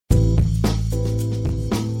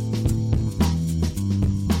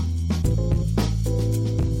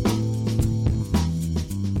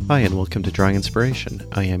Hi, and welcome to Drawing Inspiration.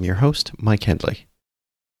 I am your host, Mike Hendley.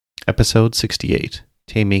 Episode 68,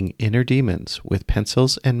 Taming Inner Demons with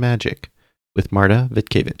Pencils and Magic with Marta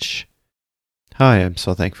Witkiewicz. Hi, I'm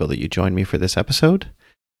so thankful that you joined me for this episode.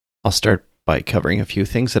 I'll start by covering a few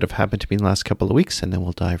things that have happened to me in the last couple of weeks, and then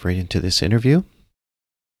we'll dive right into this interview.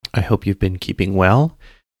 I hope you've been keeping well.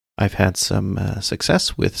 I've had some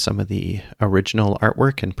success with some of the original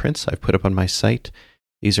artwork and prints I've put up on my site.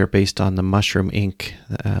 These are based on the mushroom ink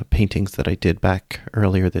paintings that I did back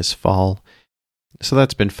earlier this fall. So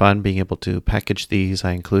that's been fun, being able to package these.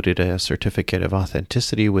 I included a certificate of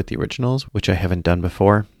authenticity with the originals, which I haven't done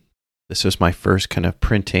before. This was my first kind of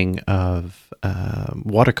printing of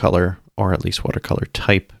watercolor, or at least watercolor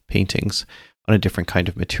type paintings on a different kind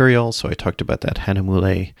of material. So I talked about that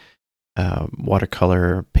Hanamule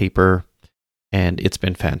watercolor paper, and it's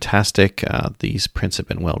been fantastic. These prints have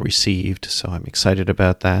been well received, so I'm excited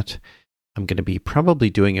about that. I'm going to be probably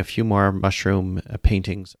doing a few more mushroom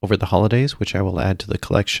paintings over the holidays, which I will add to the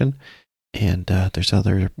collection. And there's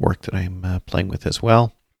other work that I'm playing with as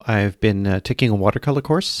well. I've been taking a watercolor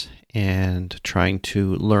course and trying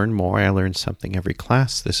to learn more. I learn something every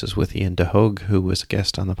class. This is with Ian DeHogue, who was a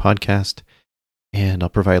guest on the podcast. And I'll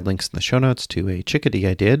provide links in the show notes to a chickadee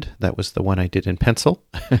I did. That was the one I did in pencil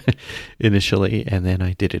initially, and then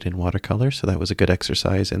I did it in watercolor. So that was a good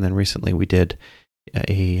exercise. And then recently we did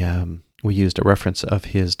we used a reference of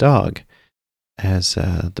his dog as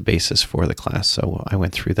the basis for the class. So I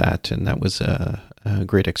went through that, and that was a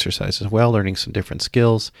great exercise as well, learning some different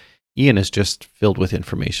skills. Ian is just filled with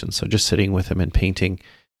information. So just sitting with him and painting,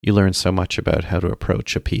 you learn so much about how to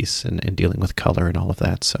approach a piece and dealing with color and all of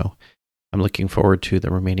that. So I'm looking forward to the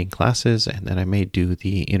remaining classes, and then I may do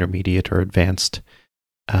the intermediate or advanced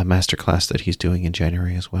masterclass that he's doing in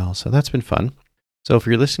January as well. So that's been fun. So if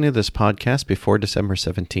you're listening to this podcast before December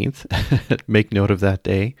 17th, make note of that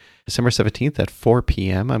day. December 17th at 4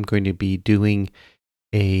 p.m., I'm going to be doing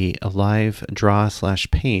a live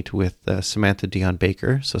draw/paint with Samantha Dion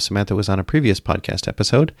Baker. So Samantha was on a previous podcast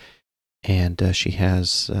episode, and she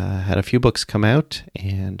has had a few books come out,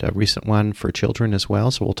 and a recent one for children as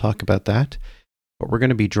well, so we'll talk about that. But we're going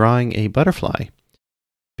to be drawing a butterfly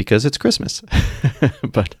because it's Christmas.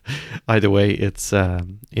 But either way, it's a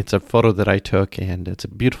photo that I took, and it's a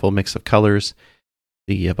beautiful mix of colors.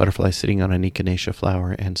 The butterfly sitting on an echinacea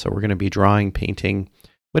flower, and so we're going to be drawing, painting,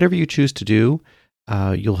 whatever you choose to do.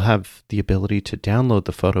 You'll have the ability to download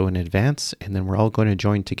the photo in advance, and then we're all going to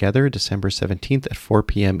join together December 17th at 4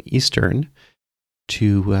 p.m. Eastern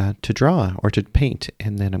to draw or to paint.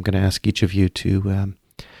 And then I'm going to ask each of you to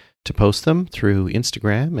post them through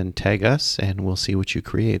Instagram and tag us, and we'll see what you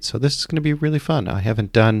create. So this is going to be really fun. I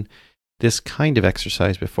haven't done this kind of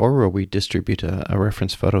exercise before where we distribute a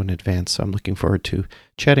reference photo in advance. So I'm looking forward to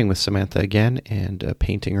chatting with Samantha again and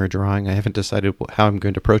painting or drawing. I haven't decided how I'm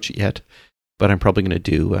going to approach it yet, but I'm probably going to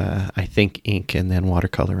do, I think, ink and then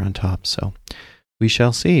watercolor on top. So we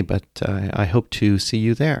shall see, but I hope to see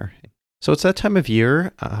you there. So it's that time of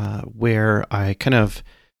year where I kind of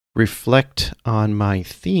reflect on my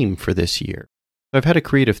theme for this year. I've had a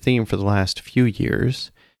creative theme for the last few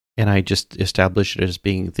years, and I just established it as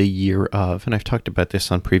being the year of, and I've talked about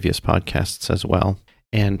this on previous podcasts as well.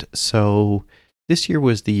 And so this year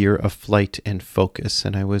was the year of flight and focus,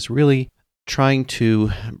 and I was really trying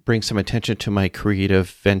to bring some attention to my creative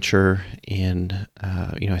venture in,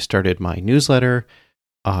 I started my newsletter,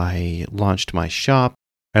 I launched my shop,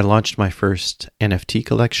 I launched my first NFT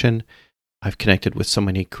collection. I've connected with so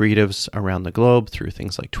many creatives around the globe through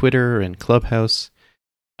things like Twitter and Clubhouse.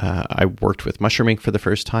 I worked with mushroom ink for the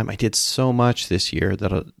first time. I did so much this year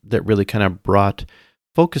that really kind of brought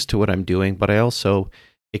focus to what I'm doing, but I also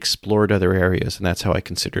explored other areas, and that's how I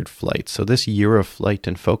considered flight. So this year of flight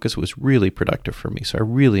and focus was really productive for me. So I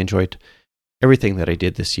really enjoyed everything that I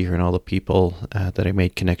did this year and all the people that I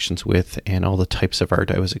made connections with and all the types of art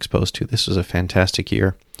I was exposed to. This was a fantastic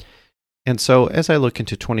year. And so as I look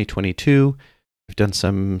into 2022, I've done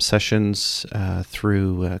some sessions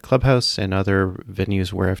through Clubhouse and other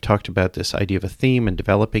venues where I've talked about this idea of a theme and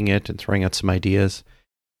developing it and throwing out some ideas.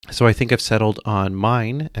 So I think I've settled on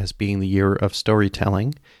mine as being the year of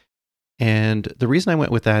storytelling. And the reason I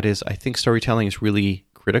went with that is I think storytelling is really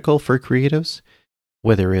critical for creatives,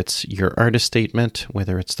 whether it's your artist statement,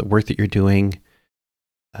 whether it's the work that you're doing,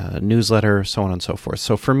 newsletter, so on and so forth.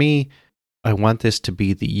 So for me, I want this to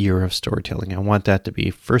be the year of storytelling. I want that to be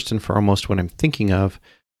first and foremost what I'm thinking of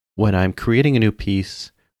when I'm creating a new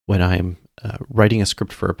piece, when I'm writing a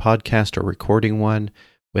script for a podcast or recording one,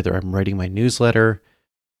 whether I'm writing my newsletter,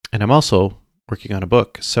 and I'm also working on a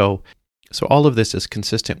book. So So all of this is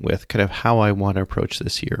consistent with kind of how I want to approach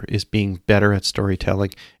this year, is being better at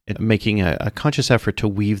storytelling and making a conscious effort to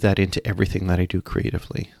weave that into everything that I do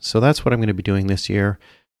creatively. So that's what I'm going to be doing this year.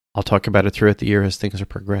 I'll talk about it throughout the year as things are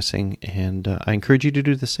progressing, and I encourage you to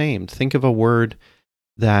do the same. Think of a word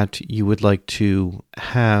that you would like to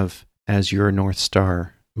have as your North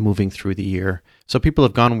Star moving through the year. So people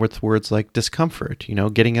have gone with words like discomfort,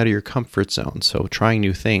 getting out of your comfort zone. So trying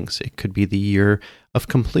new things. It could be the year of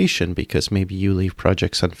completion because maybe you leave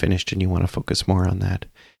projects unfinished and you want to focus more on that.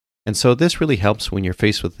 And so this really helps when you're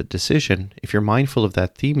faced with a decision. If you're mindful of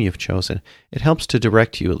that theme you've chosen, it helps to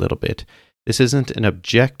direct you a little bit. This isn't an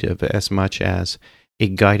objective as much as a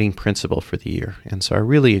guiding principle for the year. And so I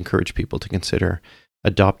really encourage people to consider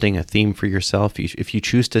adopting a theme for yourself. If you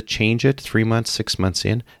choose to change it 3 months, 6 months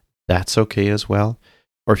in, that's okay as well.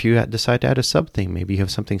 Or if you decide to add a sub-theme, maybe you have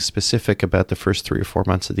something specific about the first 3 or 4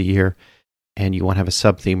 months of the year and you want to have a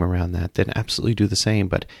sub-theme around that, then absolutely do the same.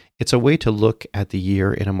 But it's a way to look at the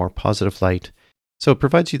year in a more positive light. So it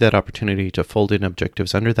provides you that opportunity to fold in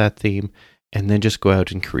objectives under that theme and then just go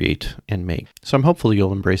out and create and make. So I'm hopeful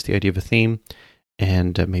you'll embrace the idea of a theme,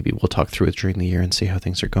 and maybe we'll talk through it during the year and see how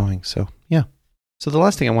things are going. So yeah. So the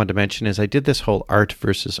last thing I wanted to mention is I did this whole art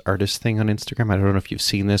versus artist thing on Instagram. I don't know if you've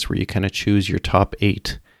seen this, where you kind of choose your top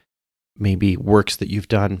 8 maybe works that you've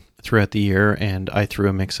done throughout the year. And I threw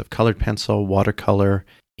a mix of colored pencil, watercolor,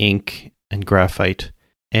 ink, and graphite.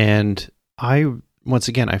 And once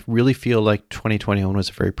again, I really feel like 2021 was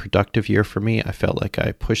a very productive year for me. I felt like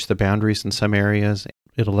I pushed the boundaries in some areas.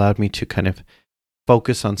 It allowed me to kind of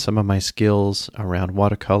focus on some of my skills around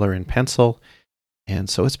watercolor and pencil.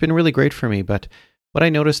 And so it's been really great for me. But what I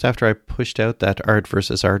noticed after I pushed out that art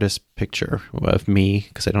versus artist picture of me,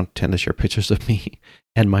 because I don't tend to share pictures of me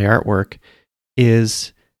and my artwork,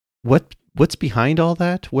 is what's behind all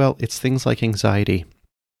that? Well, it's things like anxiety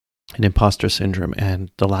and imposter syndrome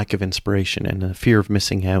and the lack of inspiration and the fear of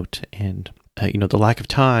missing out and the lack of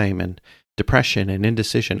time and depression and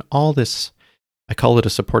indecision. All this, I call it a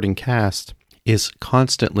supporting cast, is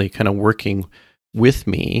constantly kind of working with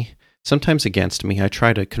me, sometimes against me. I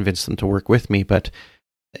try to convince them to work with me, but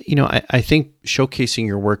I think showcasing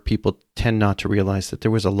your work, people tend not to realize that there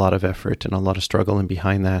was a lot of effort and a lot of struggle in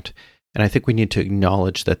behind that. And I think we need to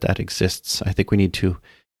acknowledge that exists. I think we need to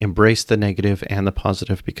embrace the negative and the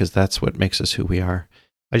positive, because that's what makes us who we are.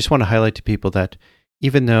 I just want to highlight to people that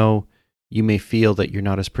even though you may feel that you're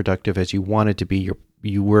not as productive as you wanted to be,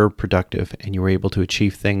 you were productive and you were able to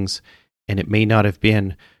achieve things. And it may not have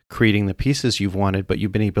been creating the pieces you've wanted, but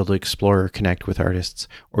you've been able to explore or connect with artists,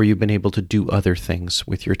 or you've been able to do other things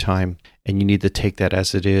with your time. And you need to take that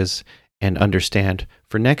as it is and understand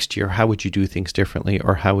for next year, how would you do things differently,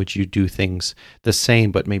 or how would you do things the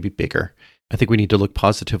same, but maybe bigger? I think we need to look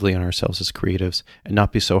positively on ourselves as creatives and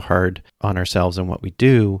not be so hard on ourselves and what we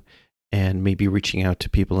do, and maybe reaching out to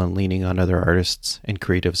people and leaning on other artists and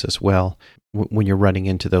creatives as well when you're running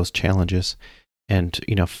into those challenges. And,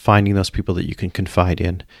 finding those people that you can confide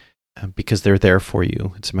in, because they're there for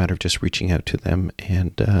you. It's a matter of just reaching out to them.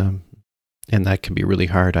 And that can be really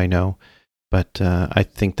hard, I know. But I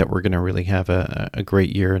think that we're going to really have a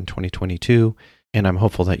great year in 2022. And I'm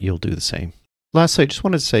hopeful that you'll do the same. Lastly, I just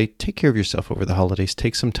wanted to say, take care of yourself over the holidays.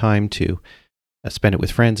 Take some time to spend it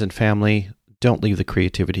with friends and family. Don't leave the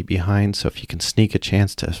creativity behind. So if you can sneak a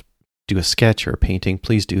chance to do a sketch or a painting,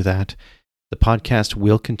 please do that. The podcast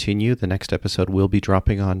will continue. The next episode will be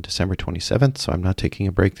dropping on December 27th, so I'm not taking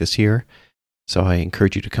a break this year. So I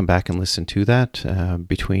encourage you to come back and listen to that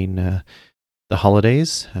between the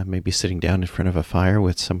holidays, maybe sitting down in front of a fire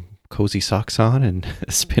with some cozy socks on and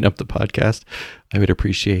spin up the podcast. I would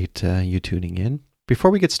appreciate you tuning in.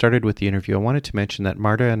 Before we get started with the interview, I wanted to mention that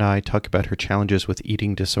Marta and I talk about her challenges with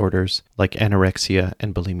eating disorders like anorexia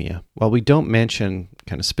and bulimia. While we don't mention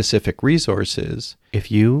kind of specific resources, if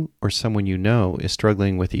you or someone you know is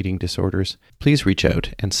struggling with eating disorders, please reach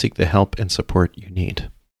out and seek the help and support you need.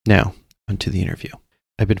 Now, onto the interview.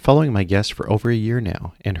 I've been following my guest for over a year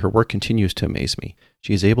now, and her work continues to amaze me.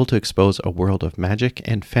 She is able to expose a world of magic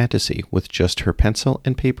and fantasy with just her pencil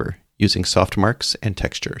and paper, using soft marks and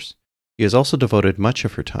textures. She has also devoted much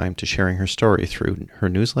of her time to sharing her story through her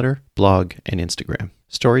newsletter, blog, and Instagram.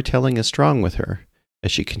 Storytelling is strong with her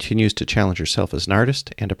as she continues to challenge herself as an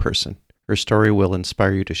artist and a person. Her story will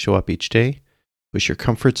inspire you to show up each day, push your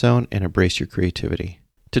comfort zone, and embrace your creativity.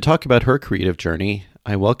 To talk about her creative journey,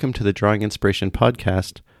 I welcome to the Drawing Inspiration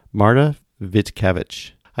podcast, Marta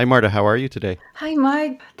Witkiewicz. Hi, Marta. How are you today? Hi,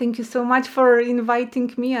 Mike. Thank you so much for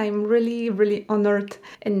inviting me. I'm really, really honored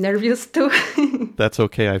and nervous too. That's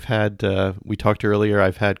okay. We talked earlier,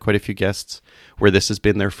 I've had quite a few guests where this has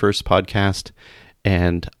been their first podcast.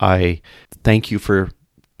 And I thank you for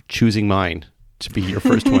choosing mine to be your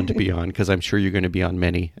first one to be on, because I'm sure you're going to be on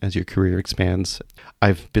many as your career expands.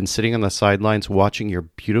 I've been sitting on the sidelines watching your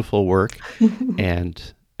beautiful work.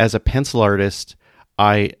 And as a pencil artist,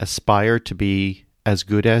 I aspire to be as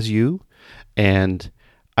good as you. And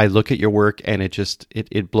I look at your work and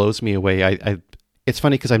it blows me away. It's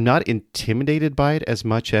funny because I'm not intimidated by it as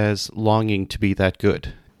much as longing to be that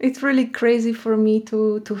good. It's really crazy for me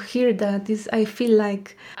to hear that. I feel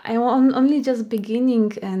like I'm only just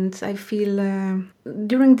beginning, and I feel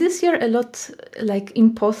during this year a lot like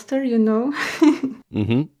imposter,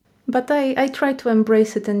 Mm-hmm. But I try to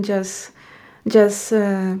embrace it and just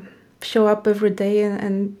show up every day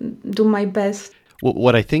and do my best.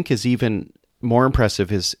 What I think is even more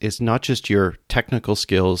impressive is not just your technical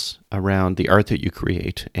skills around the art that you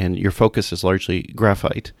create, and your focus is largely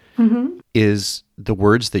graphite, is the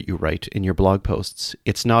words that you write in your blog posts.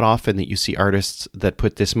 It's not often that you see artists that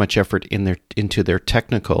put this much effort into their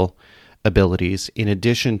technical abilities, in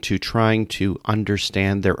addition to trying to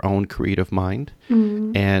understand their own creative mind.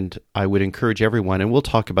 And I would encourage everyone, and we'll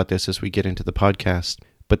talk about this as we get into the podcast,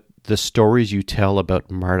 but the stories you tell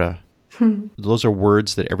about Marta, those are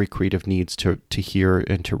words that every creative needs to hear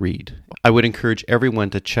and to read. I would encourage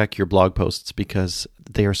everyone to check your blog posts because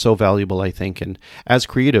they are so valuable, I think. And as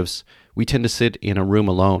creatives, we tend to sit in a room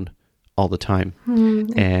alone all the time.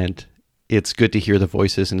 And it's good to hear the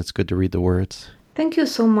voices and it's good to read the words. Thank you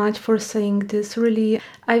so much for saying this. Really,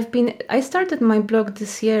 I started my blog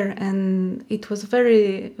this year, and it was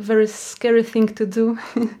very, very scary thing to do.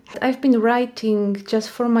 I've been writing just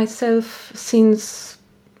for myself since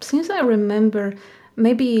I remember.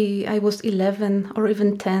 Maybe I was 11 or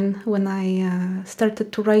even 10 when I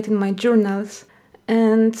started to write in my journals.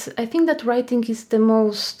 And I think that writing is the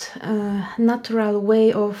most natural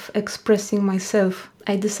way of expressing myself.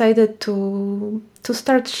 I decided to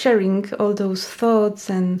start sharing all those thoughts,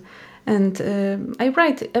 and I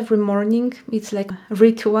write every morning. It's like a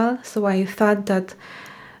ritual. So I thought that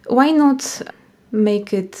why not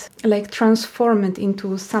make it, like, transform it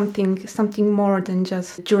into something more than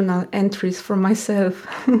just journal entries for myself.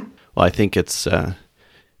 Well, I think it's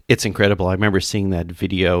incredible. I remember seeing that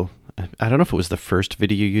video. I don't know if it was the first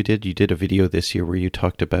video you did. You did a video this year where you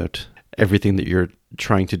talked about everything that you're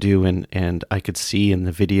trying to do, and I could see in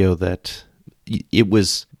the video that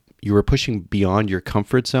you were pushing beyond your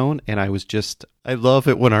comfort zone, and I love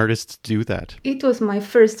it when artists do that. It was my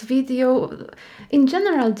first video. In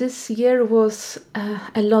general, this year was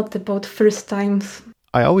a lot about first times.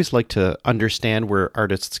 I always like to understand where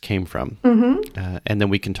artists came from, and then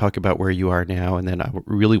we can talk about where you are now, and then I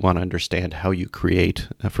really want to understand how you create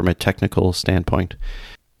from a technical standpoint.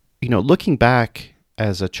 Looking back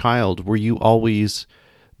as a child, were you always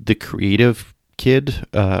the creative kid?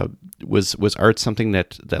 Was art something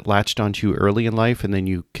that latched onto you early in life, and then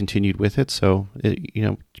you continued with it? So,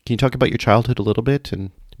 can you talk about your childhood a little bit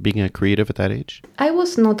and being a creative at that age? I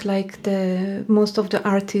was not like the most of the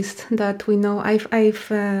artists that we know. I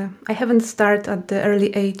haven't started at the early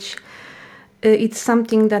age. It's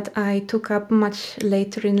something that I took up much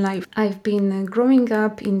later in life. I've been growing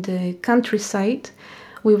up in the countryside.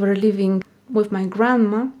 We were living with my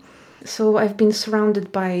grandma, so I've been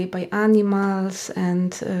surrounded by animals,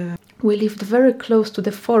 and we lived very close to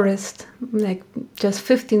the forest, like just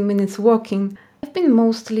 15 minutes walking. I've been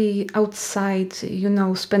mostly outside,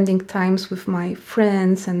 spending times with my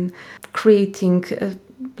friends and creating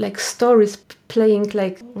like stories, playing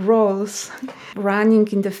like roles, running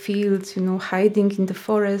in the fields, hiding in the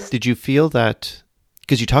forest. Did you feel that,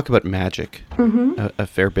 because you talk about magic a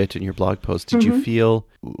fair bit in your blog post, did you feel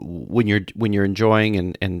when you're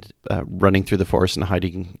enjoying and running through the forest and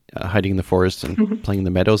hiding in the forest and playing in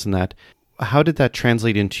the meadows and that, how did that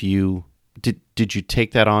translate into you? Did you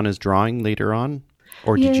take that on as drawing later on?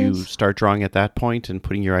 Or did you start drawing at that point and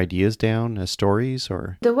putting your ideas down as stories?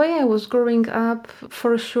 Or the way I was growing up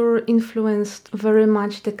for sure influenced very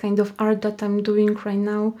much the kind of art that I'm doing right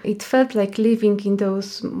now. It felt like living in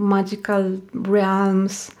those magical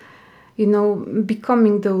realms,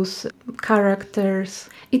 becoming those characters.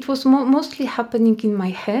 It was mostly happening in my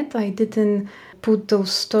head. I didn't put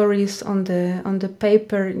those stories on the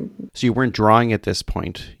paper. So you weren't drawing at this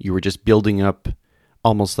point. You were just building up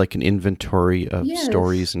almost like an inventory of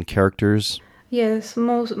stories and characters. Yes,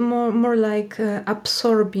 more like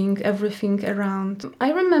absorbing everything around.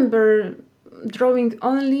 I remember drawing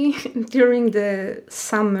only during the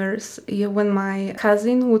summers, when my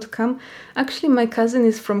cousin would come. Actually, my cousin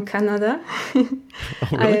is from Canada. Oh,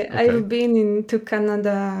 really? Okay. I've been to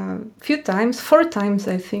Canada a few times, 4 times,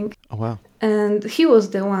 I think. Oh, wow. And he was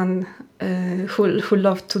the one who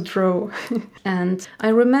loved to draw. And I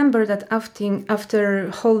remember that after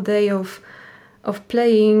a whole day of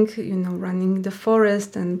playing, running the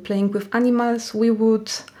forest and playing with animals, we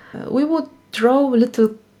would draw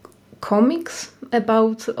little comics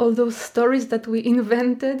about all those stories that we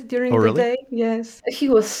invented during the day. Yes, he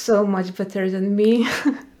was so much better than me.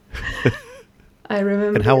 I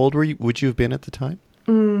remember. And how old would you have been at the time?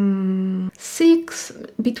 6,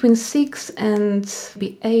 between 6 and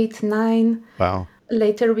 8, 9. Wow.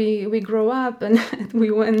 Later we grow up and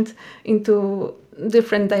we went into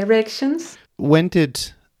different directions. When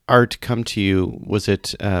did art come to you? Was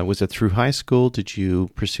it through high school? Did you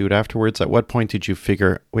pursue it afterwards? At what point did you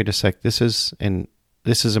figure, wait a sec, this is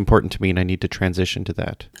important to me and I need to transition to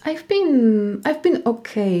that? I've been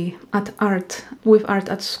okay at art, with art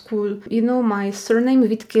at school. My surname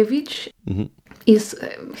Witkiewicz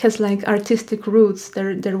has like artistic roots.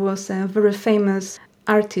 There was a very famous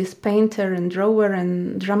artist, painter and drawer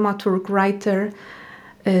and dramaturg, writer,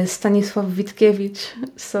 Stanisław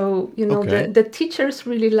Witkiewicz. So, the teachers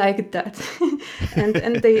really liked that.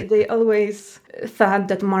 and they always thought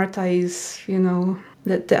that Marta is,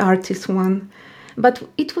 the artist one. But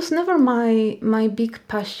it was never my big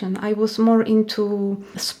passion. I was more into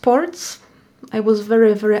sports. I was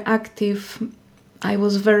very, very active. I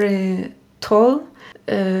was very tall.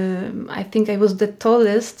 I think I was the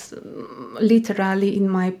tallest, literally, in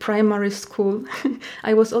my primary school.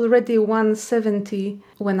 I was already 170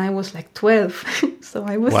 when I was like 12. So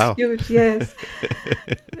I was huge, yes.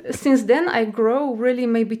 Since then, I grow really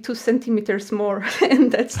maybe 2 centimeters more,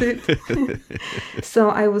 and that's it. So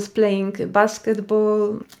I was playing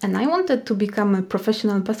basketball, and I wanted to become a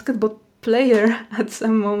professional basketball player at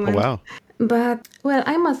some moment. Oh, wow. But, well,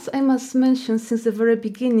 I must mention since the very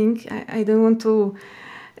beginning, I don't want to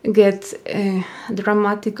get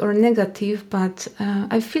dramatic or negative, but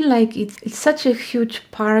I feel like it's such a huge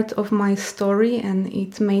part of my story, and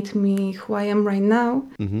it made me who I am right now.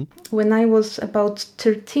 Mm-hmm. When I was about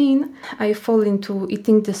 13, I fall into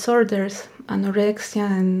eating disorders, anorexia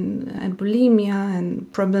and bulimia,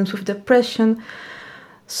 and problems with depression.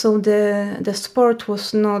 So the sport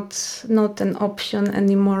was not an option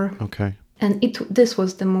anymore. Okay. And this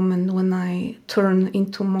was the moment when I turned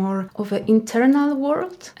into more of an internal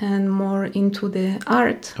world and more into the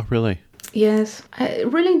art. Oh, really? Yes.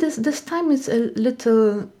 Really, this time is a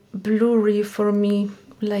little blurry for me.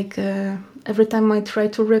 Like every time I try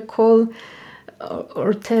to recall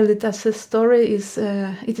or tell it as a story,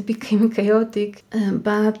 it became chaotic.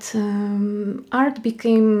 But art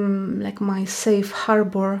became like my safe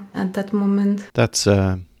harbor at that moment. It's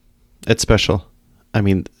special. I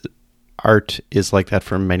mean, art is like that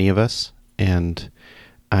for many of us, and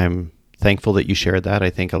I'm thankful that you shared that.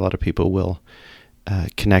 I think a lot of people will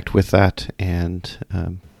connect with that, and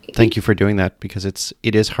thank you for doing that, because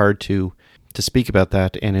it is hard to speak about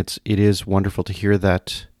that, and it is wonderful to hear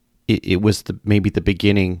that it was maybe the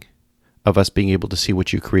beginning of us being able to see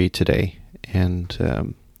what you create today.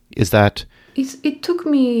 And is that... It took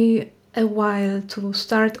me a while to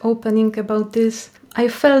start opening about this. I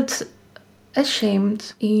felt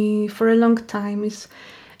ashamed for a long time.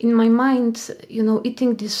 In my mind,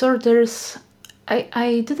 eating disorders,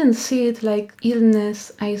 I didn't see it like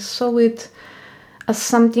illness. I saw it as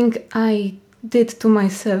something I did to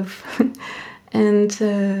myself.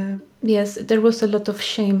 And yes, there was a lot of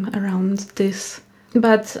shame around this.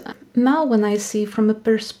 But now when I see from a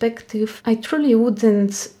perspective, I truly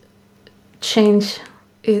wouldn't change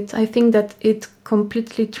it. I think that it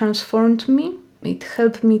completely transformed me. It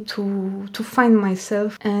helped me to find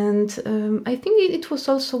myself, and I think it was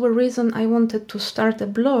also a reason I wanted to start a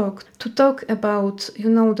blog, to talk about,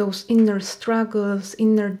 those inner struggles,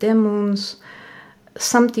 inner demons,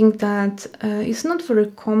 something that is not very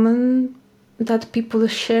common, that people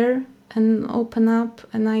share and open up.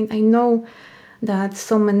 And I know that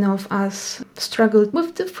so many of us struggled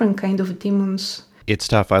with different kind of demons. It's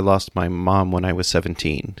tough. I lost my mom when I was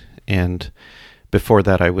 17, and before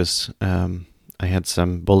that I had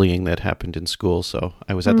some bullying that happened in school, so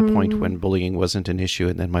I was at the point when bullying wasn't an issue,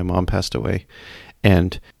 and then my mom passed away.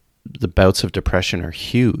 And the bouts of depression are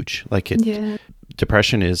huge.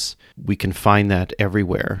 Depression we can find that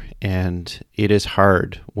everywhere, and it is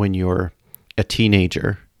hard when you're a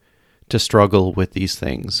teenager to struggle with these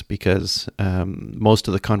things, because most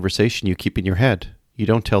of the conversation you keep in your head. You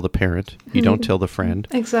don't tell the parent. You don't tell the friend.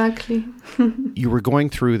 Exactly. You were going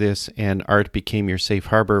through this, and art became your safe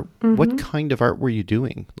harbor. Mm-hmm. What kind of art were you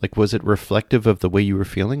doing? Like, was it reflective of the way you were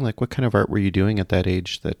feeling? Like, what kind of art were you doing at that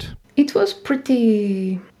age? It was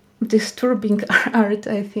pretty disturbing art,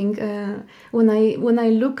 I think. When I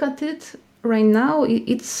look at it, right now,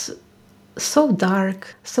 it's so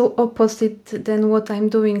dark, so opposite than what I'm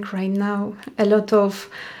doing right now. A lot of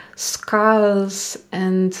skulls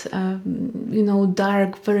and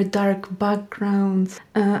dark, very dark backgrounds.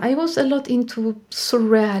 I was a lot into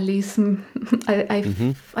surrealism.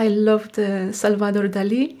 I loved Salvador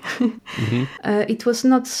Dali. It was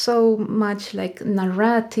not so much like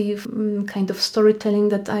narrative kind of storytelling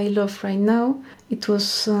that I love right now. It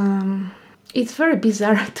was it's very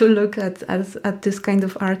bizarre to look at this kind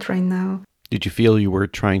of art right now. Did you feel you were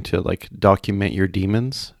trying to like document your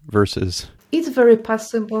demons versus? It's very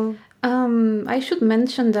possible. I should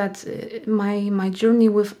mention that my journey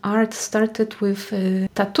with art started with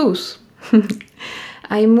tattoos.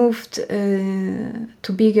 I moved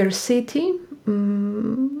to bigger city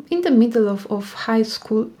in the middle of high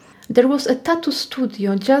school. There was a tattoo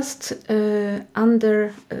studio just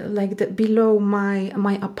under, below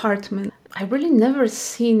my apartment. I really never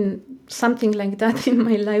seen something like that in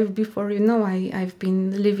my life before. I've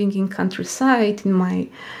been living in countryside in my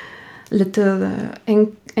little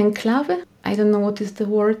enclave. I don't know what is the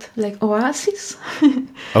word, like oasis.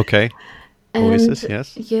 Okay. Oasis,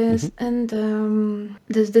 yes. Yes, and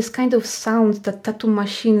this kind of sound that tattoo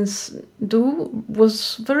machines do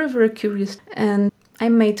was very, very curious. And I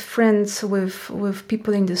made friends with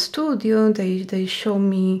people in the studio. They show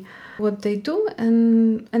me what they do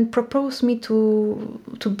and propose me to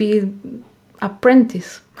be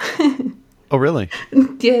apprentice. Oh, really?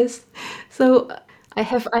 Yes. So I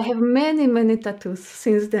have many tattoos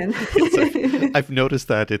since then. I've noticed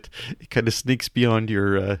that it kind of sneaks beyond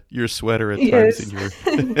your sweater at Yes. times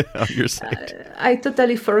in your on your site. I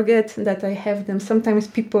totally forget that I have them. Sometimes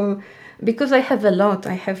people, because I have a lot,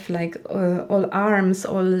 I have like all arms,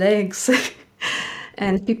 all legs,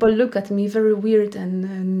 and people look at me very weird,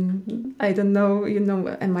 and I don't know,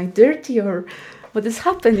 am I dirty or what is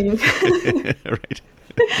happening? Right.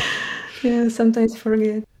 Yeah, sometimes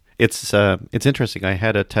forget. It's interesting. I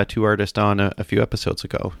had a tattoo artist on a few episodes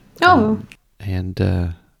ago. Oh. And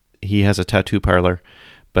he has a tattoo parlor,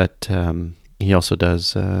 but he also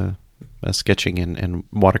does sketching and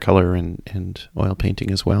watercolor and oil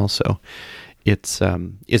painting as well. So it's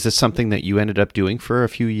is this something that you ended up doing for a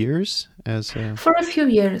few years? For a few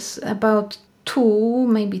years, about 2,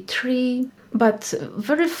 maybe 3, but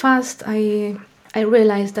very fast I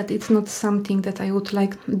realized that it's not something that I would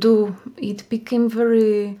like to do. It became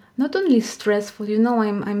very, not only stressful,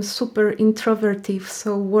 I'm super introverted,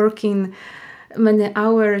 so working many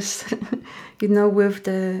hours, with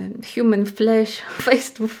the human flesh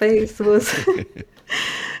face to face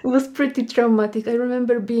was pretty traumatic. I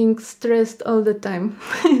remember being stressed all the time.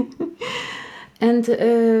 And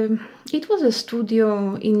it was a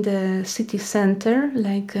studio in the city center,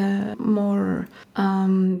 like more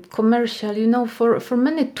commercial, for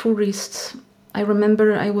many tourists. I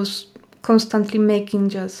remember I was constantly making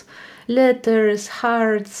just letters,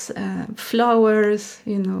 hearts, flowers,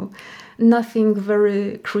 nothing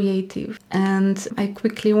very creative. And I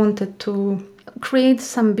quickly wanted to create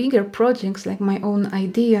some bigger projects, like my own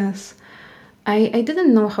ideas. I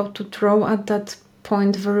didn't know how to draw at that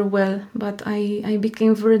point very well, but I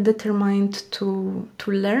became very determined to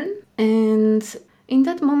learn. And in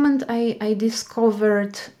that moment I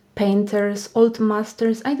discovered painters, old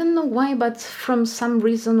masters. I don't know why, but from some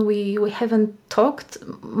reason we haven't talked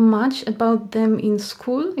much about them in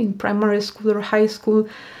school, in primary school or high school.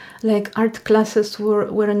 Like art classes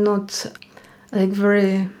were not like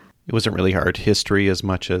very... It wasn't really art history as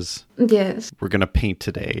much as, yes, we're going to paint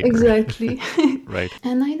today. Exactly. Right.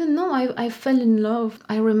 And I don't know, I fell in love.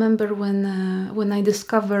 I remember when I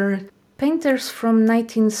discovered painters from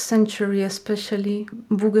 19th century, especially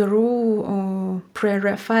Bouguereau or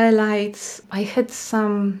Pre-Raphaelites. I had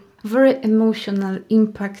some very emotional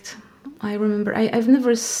impact. I remember I've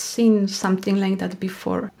never seen something like that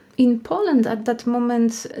before. In Poland at that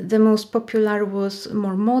moment, the most popular was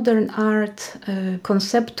more modern art,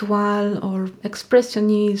 conceptual or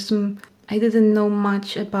expressionism. I didn't know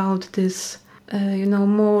much about this,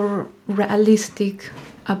 more realistic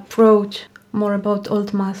approach, more about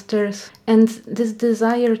old masters. And this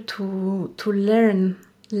desire to learn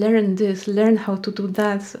how to do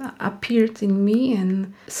that appeared in me.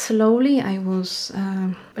 And slowly I was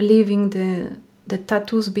leaving the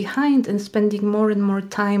tattoos behind and spending more and more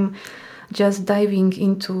time just diving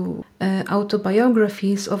into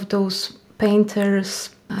autobiographies of those painters.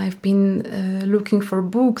 I've been looking for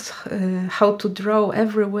books, how to draw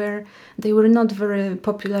everywhere. They were not very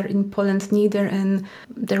popular in Poland neither, and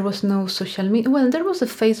there was no social media. Well, there was a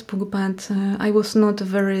Facebook, but I was not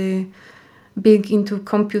very big into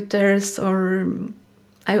computers or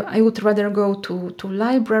I would rather go to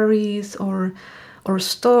libraries or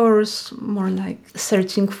stores, more like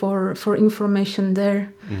searching for information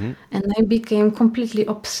there. Mm-hmm. And I became completely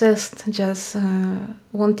obsessed, just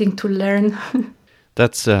wanting to learn.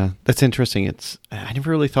 That's interesting. I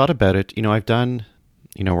never really thought about it. I've done,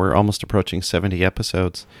 we're almost approaching 70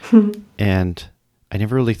 episodes, and I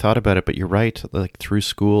never really thought about it, but you're right. Like through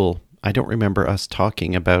school, I don't remember us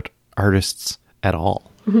talking about artists at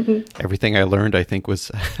all. Everything I learned, I think,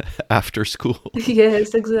 was after school.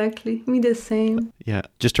 Yes, exactly. Me the same. Yeah.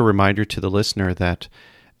 Just a reminder to the listener that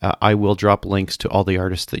I will drop links to all the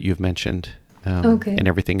artists that you've mentioned and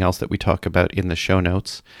everything else that we talk about in the show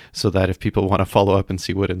notes, so that if people want to follow up and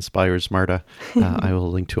see what inspires Marta, I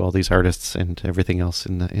will link to all these artists and everything else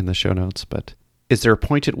in the show notes. But is there a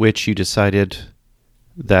point at which you decided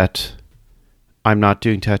that I'm not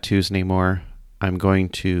doing tattoos anymore, I'm going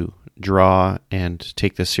to draw and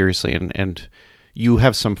take this seriously, and you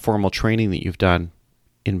have some formal training that you've done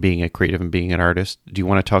in being a creative and being an artist? Do you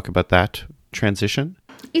want to talk about that transition?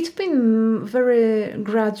 It's been very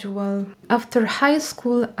gradual. After high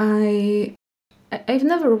school, I've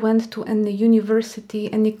never went to any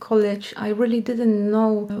university, any college. I really didn't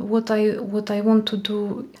know what I want to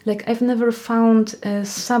do. Like, I've never found a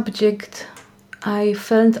subject I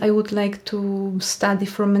felt I would like to study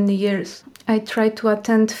for many years. I tried to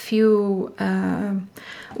attend few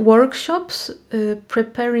workshops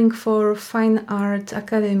preparing for Fine Art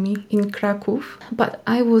Academy in Kraków, but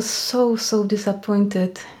I was so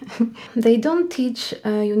disappointed. They don't teach,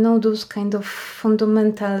 those kind of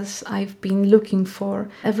fundamentals I've been looking for.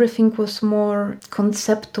 Everything was more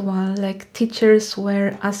conceptual, like teachers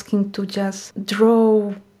were asking to just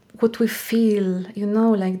draw what we feel,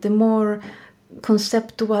 like the more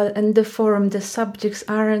conceptual and deformed the subjects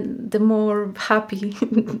are, the more happy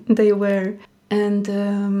they were.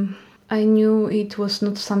 And I knew it was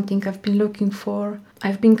not something I've been looking for.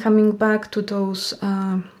 I've been coming back to those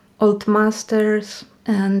old masters,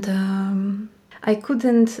 and I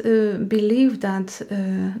couldn't believe that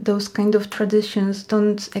those kind of traditions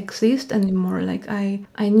don't exist anymore. Like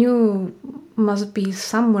I knew must be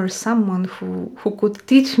somewhere someone who could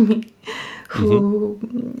teach me.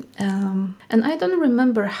 And I don't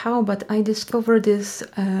remember how, but I discovered this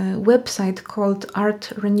website called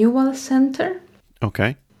Art Renewal Center.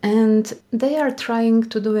 Okay. And they are trying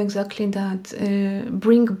to do exactly that,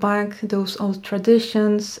 bring back those old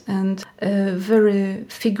traditions and very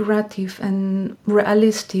figurative and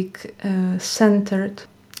realistic centered.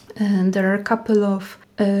 And there are a couple of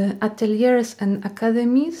ateliers and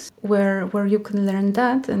academies where you can learn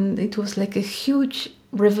that, and it was like a huge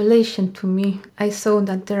revelation to me. I saw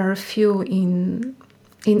that there are a few in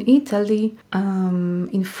Italy,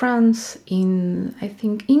 in France, in I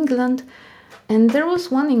think England, and there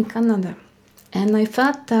was one in Canada. And I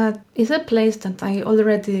thought that is a place that I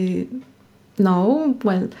already know.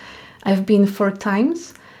 Well, I've been 4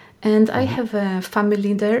 times, and I have a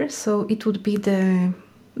family there, so it would be the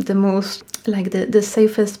most, like the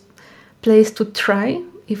safest place to try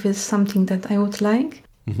if it's something that I would like.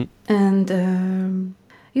 And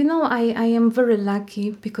I am very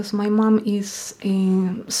lucky because my mom is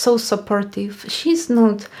so supportive. She's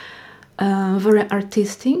not very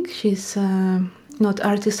artistic. She's not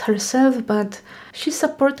artist herself, but she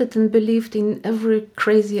supported and believed in every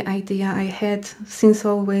crazy idea I had since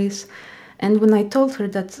always. And when I told her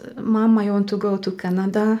that, Mom, I want to go to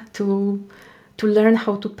Canada to learn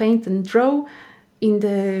how to paint and draw in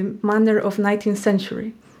the manner of 19th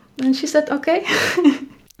century, and she said, okay.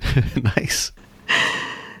 Nice.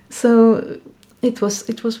 So it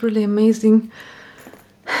was really amazing.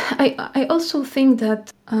 I also think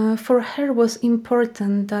that for her was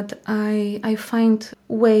important that I find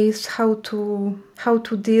ways how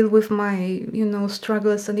to deal with my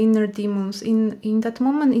struggles and inner demons. In that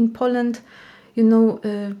moment in Poland,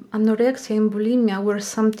 anorexia and bulimia were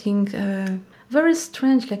something very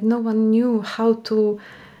strange. Like no one knew how to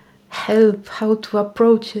help, how to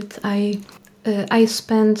approach it. I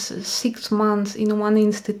spent 6 months in one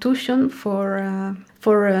institution for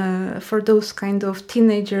those kind of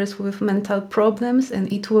teenagers with mental problems,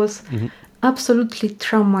 and it was absolutely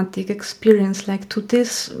traumatic experience. Like to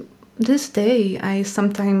this day, I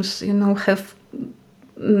sometimes have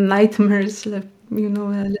nightmares, like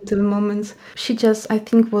little moments. She just, I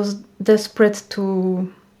think, was desperate to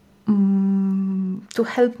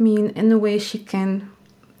help me in any way she can.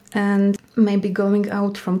 And maybe going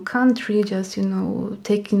out from country, just,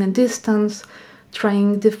 taking a distance,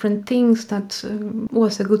 trying different things, that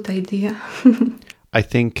was a good idea. I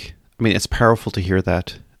mean, it's powerful to hear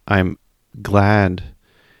that. I'm glad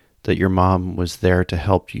that your mom was there to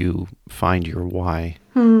help you find your why.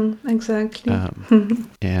 Exactly.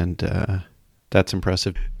 And that's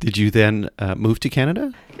impressive. Did you then move to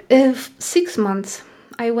Canada? 6 months.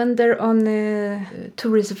 I went there on a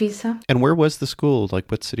tourist visa. And where was the school?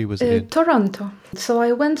 Like, what city was it in? Toronto. So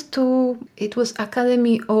I went to, it was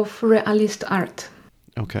Academy of Realist Art.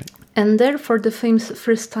 Okay. And there, for the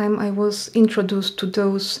first time, I was introduced to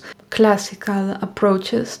those classical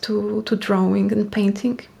approaches to drawing and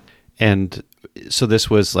painting. And so this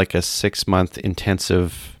was like a 6-month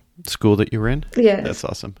intensive school that you were in? Yes. That's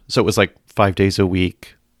awesome. So it was like 5 days a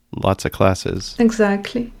week, lots of classes.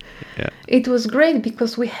 Exactly. Yeah. It was great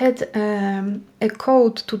because we had a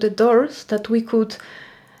code to the doors that we could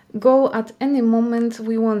go at any moment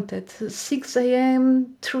we wanted. 6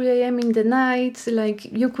 a.m., 3 a.m. in the night. Like,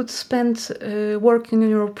 you could spend working on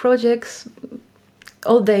your projects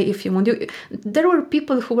all day if you want. There were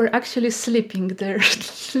people who were actually sleeping there,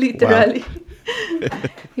 literally.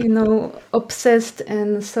 Obsessed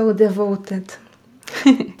and so devoted.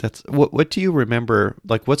 That's what do you remember?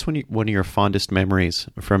 Like, what's one of your fondest memories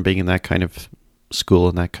from being in that kind of school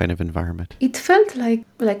and that kind of environment? It felt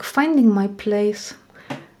like finding my place.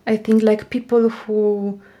 I think like people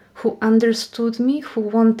who understood me, who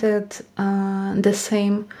wanted the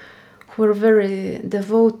same, who were very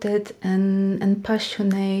devoted and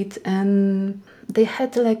passionate, and they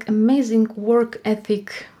had like amazing work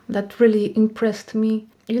ethic that really impressed me.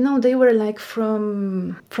 They were like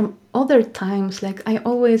from other times. Like, I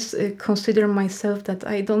always consider myself that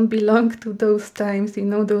I don't belong to those times,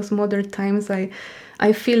 those modern times.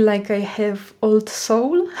 I feel like I have old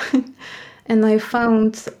soul. And I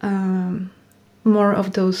found more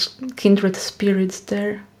of those kindred spirits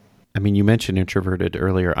there. I mean, you mentioned introverted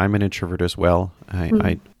earlier. I'm an introvert as well.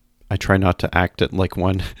 I try not to act like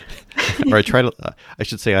one. Or I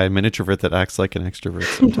should say I'm an introvert that acts like an extrovert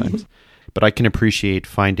sometimes. But I can appreciate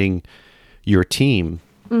finding your team,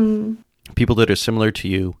 people that are similar to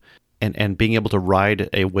you, and being able to ride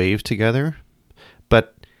a wave together.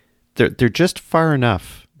 But they're just far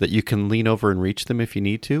enough that you can lean over and reach them if you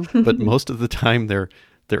need to. But most of the time they're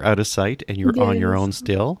out of sight and you're on your own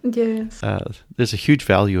still. Yes. There's a huge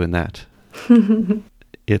value in that.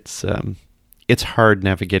 It's hard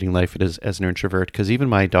navigating life as an introvert, because even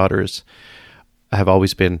my daughters have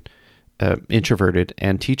always been introverted,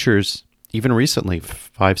 and teachers, even recently,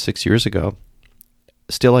 5-6 years ago,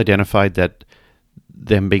 still identified that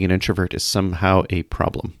them being an introvert is somehow a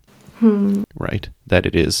problem, right? That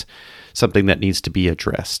it is something that needs to be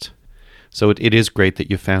addressed. So it is great that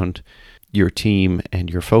you found your team and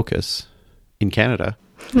your focus in Canada.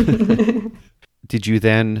 Did you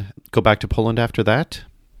then go back to Poland after that?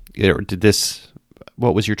 Or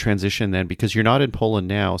what was your transition then? Because you're not in Poland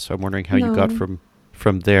now, so I'm wondering how you got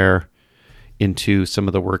from there into some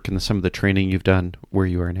of the work and some of the training you've done where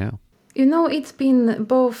you are now. It's been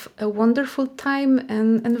both a wonderful time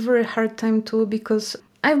and a very hard time too, because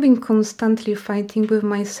I've been constantly fighting with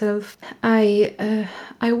myself. I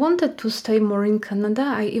wanted to stay more in Canada.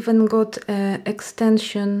 I even got an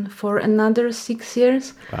extension for another 6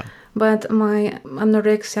 years. Wow. But my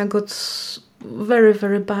anorexia got very,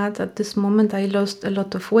 very bad at this moment. I lost a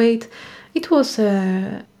lot of weight. It was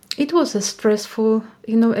a stressful,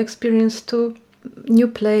 experience too. New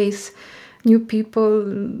place, new people,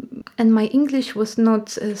 and my English was not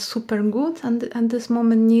super good at this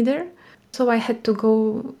moment neither. So I had to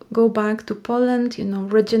go back to Poland,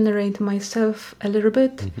 regenerate myself a little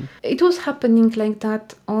bit. Mm-hmm. It was happening like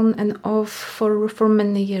that on and off for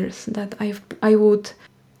many years, that I would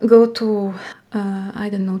go to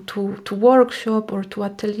to workshop or to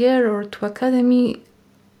atelier or to academy,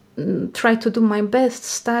 try to do my best,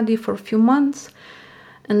 study for a few months,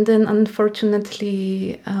 and then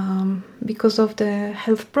unfortunately, because of the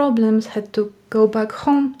health problems, had to go back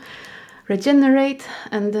home, regenerate,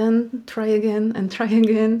 and then try again and try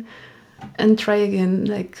again and try again.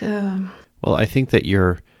 Well, I think that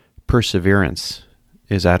your perseverance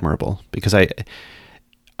is admirable, because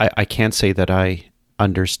I can't say that I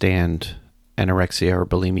understand anorexia or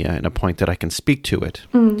bulimia in a point that I can speak to it,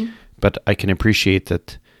 but I can appreciate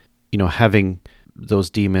that, having those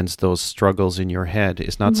demons, those struggles in your head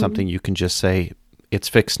is not something you can just say, it's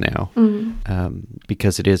fixed now,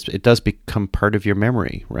 because it does become part of your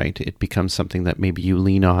memory, right? It becomes something that maybe you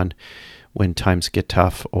lean on when times get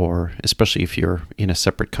tough, or especially if you're in a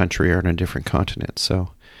separate country or on a different continent.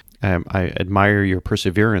 So I admire your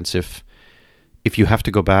perseverance. If you have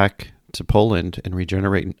to go back to Poland and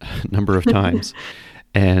regenerate a number of times,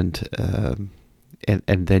 and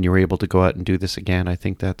and then you were able to go out and do this again. I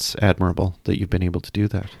think that's admirable that you've been able to do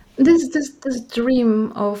that. This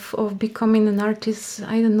dream of becoming an artist,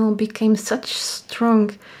 I don't know, became such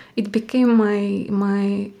strong. It became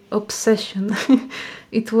my obsession.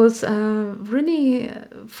 It was really,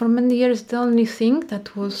 for many years, the only thing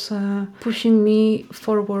that was pushing me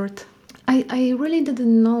forward. I really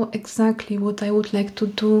didn't know exactly what I would like to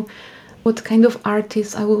do, what kind of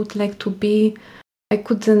artist I would like to be. I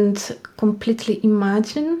couldn't completely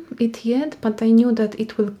imagine it yet, but I knew that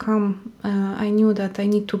it will come. I knew that I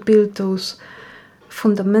need to build those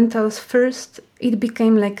fundamentals first. It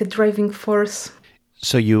became like a driving force.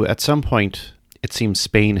 So you, at some point, it seems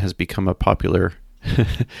Spain has become a popular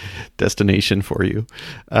destination for you,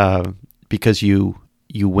 because you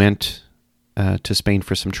went to Spain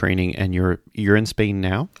for some training, and you're in Spain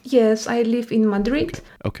now? Yes, I live in Madrid.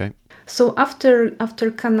 Okay. So after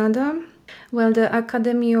Canada, well, the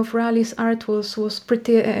Academy of Realist Art was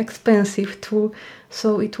pretty expensive too.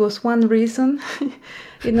 So it was one reason.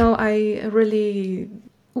 I really,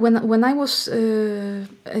 when I was a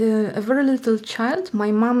very little child,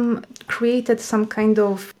 my mom created some kind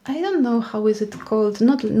of, I don't know how is it called,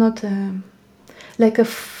 not like a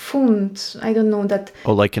fund. I don't know that.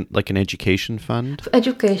 Oh, like an education fund?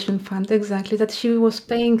 Education fund, exactly. That she was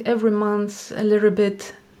paying every month a little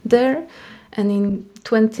bit there. And in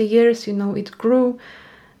 20 years, it grew.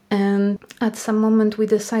 And at some moment we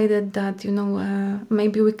decided that,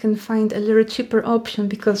 maybe we can find a little cheaper option,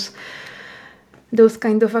 because those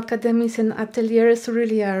kind of academies and ateliers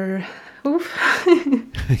really are, oof.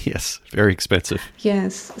 Yes, very expensive.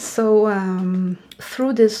 Yes. So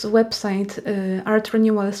through this website, Art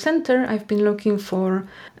Renewal Center, I've been looking for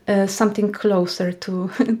something closer to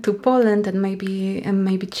Poland and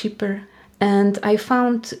maybe cheaper. And I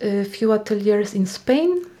found a few ateliers in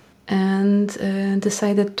Spain and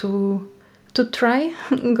decided to try,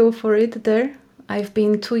 go for it there. I've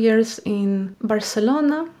been 2 years in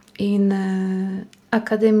Barcelona, in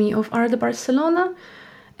Academy of Art Barcelona.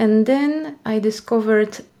 And then I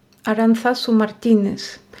discovered Arantzazu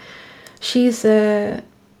Martinez. She's a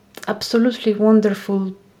absolutely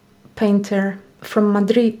wonderful painter from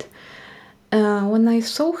Madrid. When I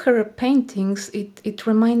saw her paintings, it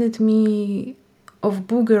reminded me of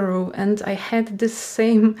Bouguereau, and I had this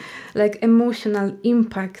same emotional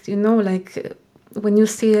impact, like when you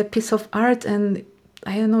see a piece of art and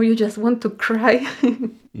I don't know, you just want to cry.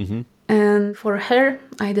 Mm-hmm. And for her,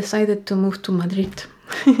 I decided to move to Madrid.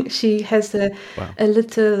 She has a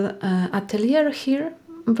little atelier here,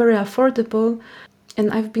 very affordable. And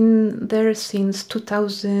I've been there since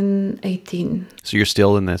 2018. So you're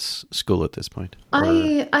still in this school at this point?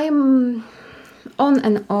 I'm on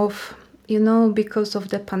and off, because of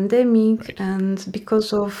the pandemic, right. And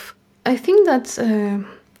because of, I think that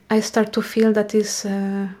I start to feel that is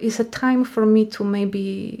a time for me to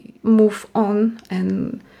maybe move on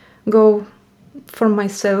and go for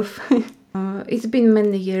myself. It's been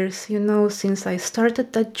many years, since I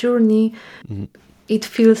started that journey. Mm-hmm. It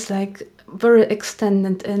feels like very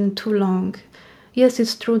extended and too long. Yes,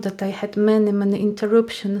 it's true that I had many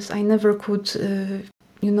interruptions. I never could,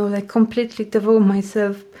 completely devote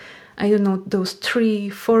myself, those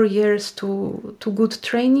 3-4 years to good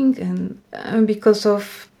training. And because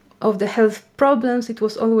of the health problems, it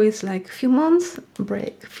was always like few months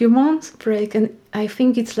break. And I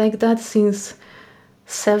think it's like that since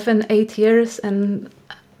 7-8 years. And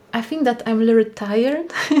I think that I'm a little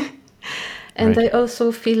tired. And right. I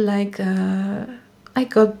also feel like I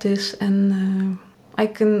got this and I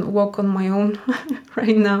can walk on my own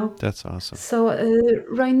right now. That's awesome. So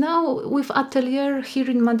right now with Atelier here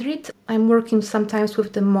in Madrid, I'm working sometimes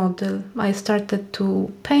with the model. I started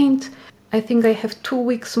to paint. I think I have 2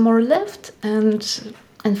 weeks more left, and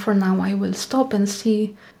for now I will stop and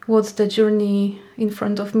see what's the journey in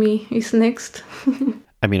front of me is next.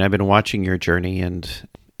 I mean, I've been watching your journey and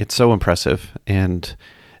it's so impressive. And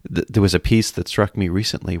there was a piece that struck me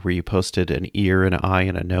recently where you posted an ear, an eye,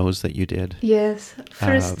 and a nose that you did. Yes.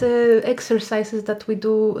 First exercises that we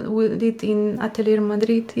did in Atelier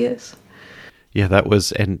Madrid, yes. Yeah, that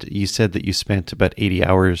was, and you said that you spent about 80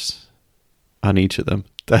 hours on each of them.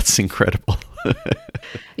 That's incredible.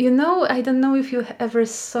 I don't know if you ever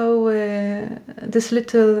saw this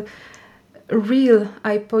little reel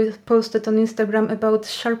I posted on Instagram about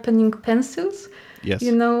sharpening pencils. Yes.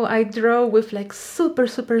 I draw with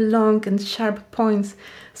super long and sharp points.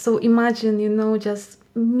 So imagine, just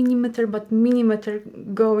millimeter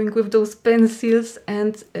going with those pencils,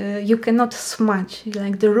 and you cannot smudge.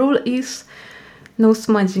 The rule is no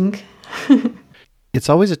smudging. It's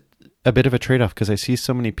always a bit of a trade-off because I see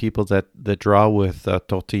so many people that draw with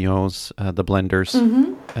tortillons, the blenders,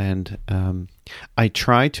 and I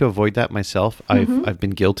try to avoid that myself. I've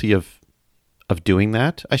been guilty of doing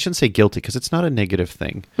that. I shouldn't say guilty because it's not a negative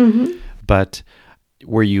thing, but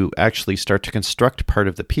where you actually start to construct part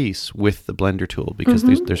of the piece with the blender tool because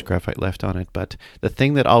there's graphite left on it. But the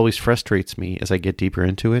thing that always frustrates me as I get deeper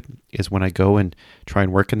into it is when I go and try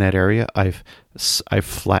and work in that area, I've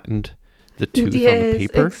flattened the tooth on the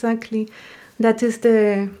paper. Yes, exactly. That is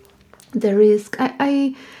the risk.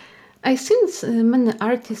 I seen many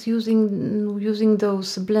artists using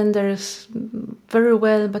those blenders very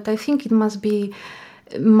well, but I think it must be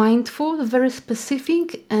mindful, very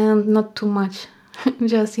specific, and not too much,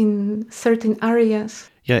 just in certain areas.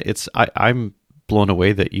 Yeah, I'm blown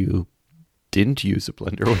away that you didn't use a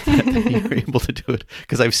blender with that, that you were able to do it,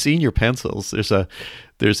 because I've seen your pencils. There's a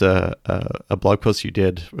blog post you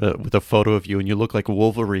did with a photo of you, and you look like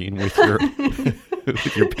Wolverine with your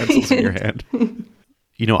with your pencils in your hand.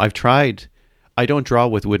 You know, I've tried. I don't draw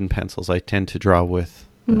with wooden pencils. I tend to draw with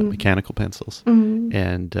mechanical pencils,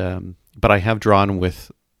 and but I have drawn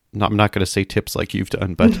with. I'm not going to say tips like you've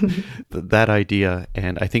done, but that idea,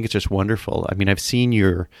 and I think it's just wonderful. I mean, I've seen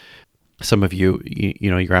some of you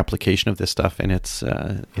know, your application of this stuff, and it's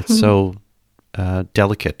so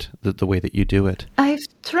delicate the way that you do it. I've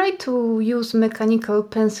tried to use mechanical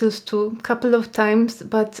pencils too a couple of times,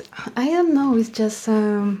 but I don't know. It's just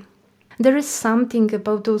there is something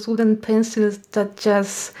about those wooden pencils that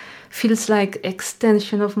just feels like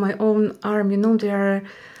extension of my own arm. You know, they are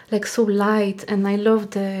like so light, and I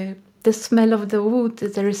love the smell of the wood.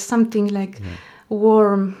 There is something like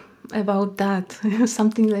warm about that,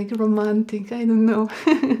 something like romantic. I don't know.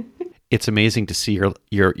 It's amazing to see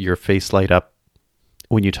your face light up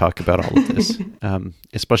when you talk about all of this,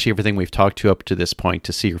 especially everything we've talked to up to this point.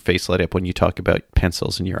 To see your face light up when you talk about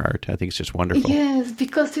pencils in your art, I think it's just wonderful. Yes,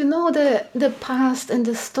 because you know the past and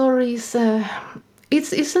the stories.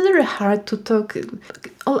 It's a little hard to talk.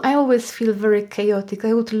 I always feel very chaotic.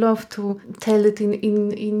 I would love to tell it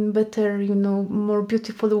in better, you know, more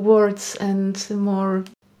beautiful words and more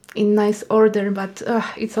in nice order, but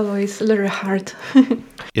it's always a little hard.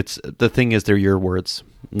 The thing is, they're your words,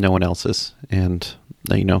 no one else's, and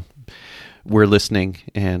you know, we're listening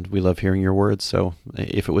and we love hearing your words. So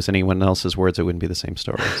if it was anyone else's words, it wouldn't be the same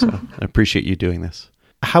story. So I appreciate you doing this.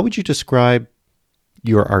 How would you describe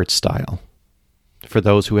your art style for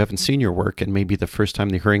those who haven't seen your work and maybe the first time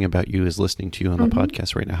they're hearing about you is listening to you on the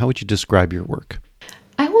podcast right now? How would you describe your work?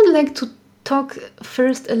 I would like to talk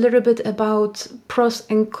first a little bit about pros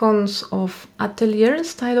and cons of atelier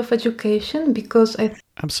style of education, because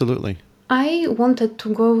Absolutely. I wanted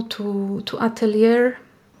to go to atelier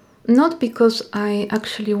not because I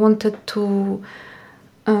actually wanted to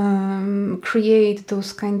create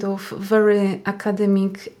those kind of very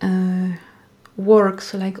academic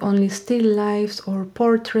works like only still lifes or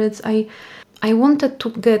portraits. I wanted to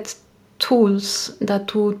get tools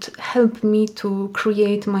that would help me to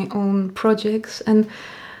create my own projects, and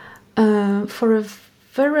for a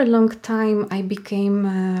very long time I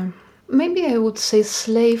became maybe I would say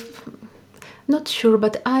slave, not sure,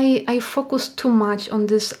 but I focused too much on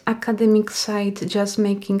this academic side, just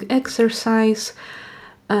making exercise,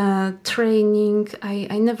 training.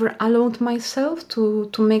 I never allowed myself to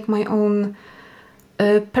make my own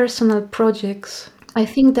personal projects. I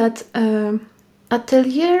think that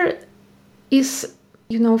atelier is,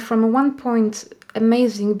 you know, from one point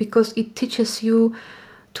amazing because it teaches you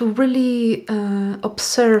to really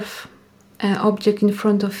observe an object in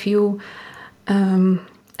front of you.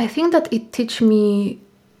 I think that it teaches me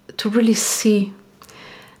to really see,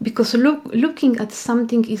 because looking at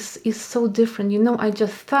something is so different. You know, I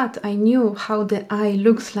just thought I knew how the eye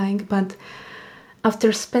looks like, but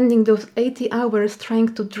after spending those 80 hours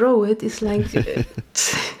trying to draw it, it's like,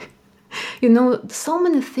 you know, so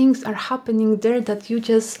many things are happening there that you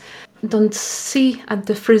just don't see at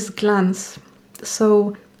the first glance.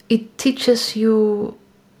 So it teaches you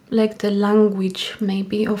like the language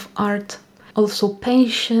maybe of art. Also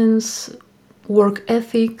patience, work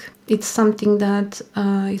ethic. It's something that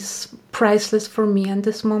is priceless for me at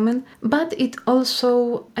this moment. But it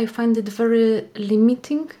also, I find it very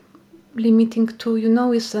limiting to, you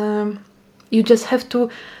know, is you just have to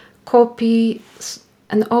copy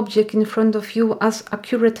an object in front of you as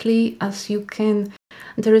accurately as you can.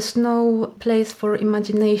 There is no place for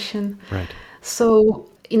imagination. Right. So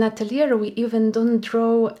in atelier we even don't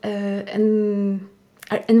draw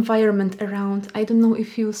environment around. I don't know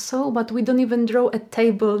if you saw, but we don't even draw a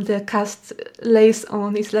table the cast lays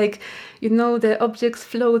on. It's like, the objects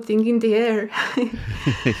floating in the air.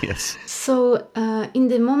 Yes. So in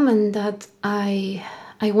the moment that I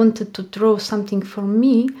wanted to draw something for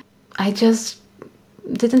me, I just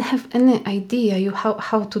didn't have any idea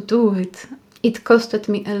how to do it. It costed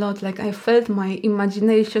me a lot. Like, I felt my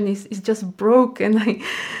imagination is just broken.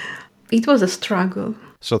 It was a struggle.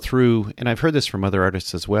 So and I've heard this from other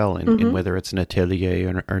artists as well, in whether it's an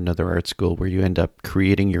atelier or another art school, where you end up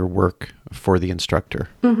creating your work for the instructor.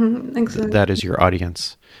 Exactly. That is your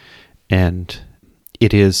audience. And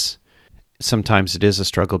sometimes it is a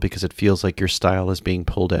struggle because it feels like your style is being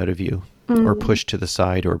pulled out of you or pushed to the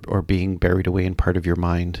side or being buried away in part of your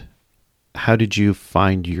mind. How did you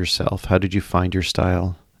find yourself? How did you find your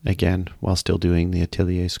style again while still doing the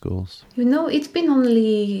atelier schools? It's been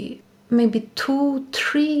only maybe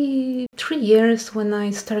 3 years when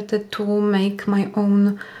I started to make my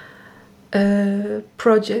own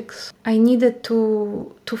projects. I needed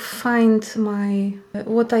to find my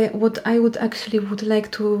what I would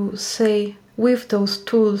like to say with those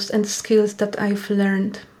tools and skills that I've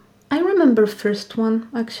learned. I remember first one,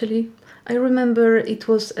 actually. I remember it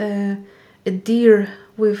was a deer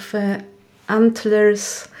with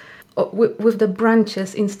antlers, with the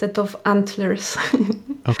branches instead of antlers.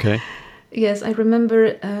 Okay. Yes, I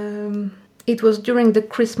remember it was during the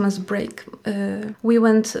Christmas break. We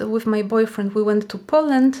went with my boyfriend. We went to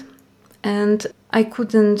Poland, and I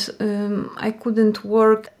couldn't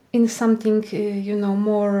work in something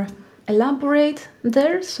more elaborate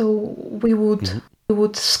there. So we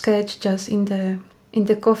would sketch just in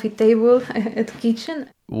the coffee table at the kitchen.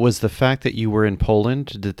 Was the fact that you were in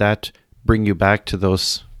Poland, did that bring you back to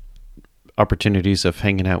those opportunities of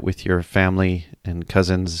hanging out with your family and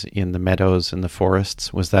cousins in the meadows and the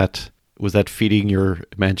forests? Was that feeding your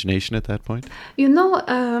imagination at that point?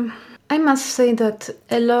 I must say that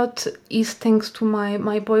a lot is thanks to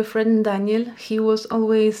my boyfriend Daniel. He was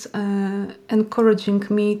always encouraging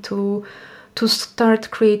me to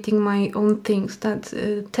start creating my own things,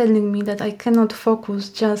 telling me that I cannot focus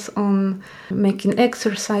just on making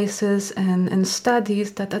exercises and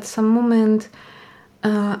studies, that at some moment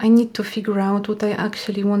I need to figure out what I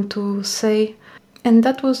actually want to say. And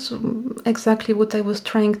that was exactly what I was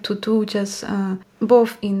trying to do, just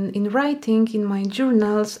both in writing, in my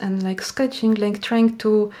journals, and like sketching, like trying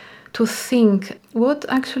to think, what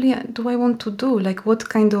actually do I want to do? Like, what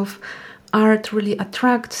kind of art really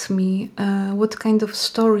attracts me? What kind of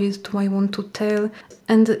stories do I want to tell?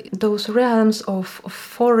 And those realms of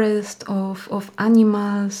forest, of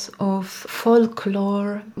animals, of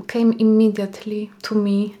folklore came immediately to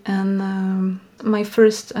me. And my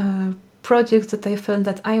first projects that I felt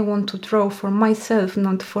that I want to draw for myself,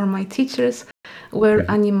 not for my teachers, were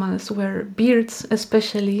animals, were birds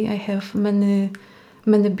especially. I have many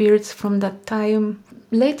birds from that time.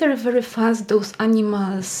 Later, very fast, those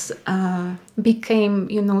animals became,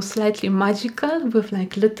 slightly magical, with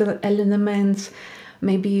like little elements,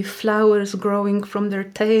 maybe flowers growing from their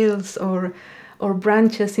tails or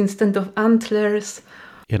branches instead of antlers.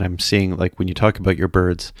 And I'm seeing, like, when you talk about your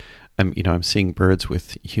birds, I'm seeing birds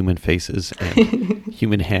with human faces and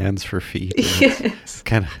human hands for feet. Yes.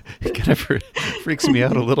 Kind of freaks me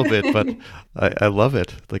out a little bit, but I love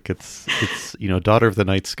it. Like, it's Daughter of the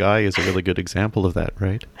Night Sky is a really good example of that,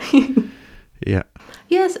 right? Yeah.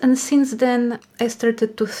 Yes, and since then I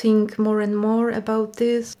started to think more and more about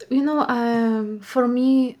this. For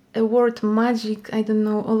me, a word magic, I don't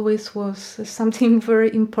know, always was something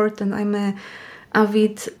very important. I'm a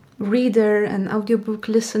avid reader and audiobook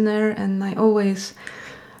listener, and I always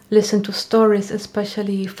listen to stories,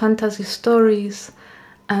 especially fantasy stories,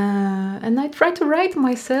 and I try to write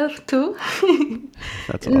myself too.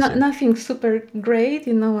 That's awesome. Nothing super great,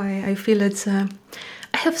 I feel it's I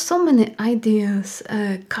have so many ideas,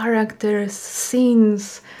 characters,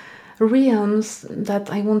 scenes, realms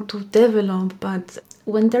that I want to develop, but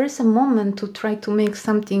when there is a moment to try to make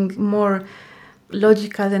something more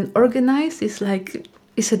logical and organized,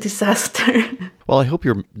 it's a disaster. Well, I hope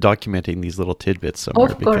you're documenting these little tidbits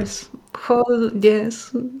somewhere. Of course.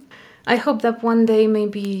 Yes. I hope that one day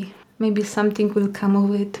maybe something will come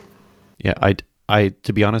of it. Yeah, I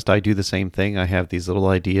to be honest, I do the same thing. I have these little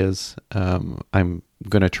ideas. I'm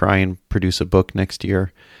going to try and produce a book next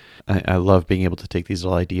year. I love being able to take these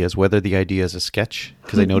little ideas, whether the idea is a sketch,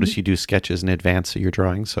 because I notice you do sketches in advance of your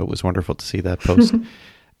drawing, so it was wonderful to see that post.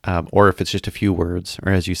 Or if it's just a few words,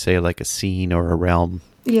 or as you say, like a scene or a realm.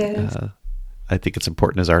 Yes. I think it's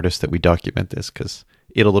important as artists that we document this, because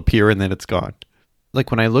it'll appear and then it's gone.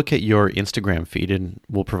 like when I look at your Instagram feed, and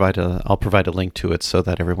I'll provide a link to it so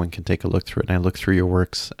that everyone can take a look through it. And I look through your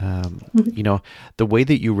works. You know, the way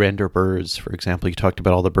that you render birds, for example, you talked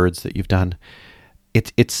about all the birds that you've done.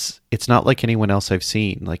 It's not like anyone else I've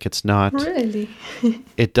seen. Like it's not Really.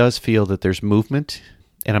 It does feel that there's movement,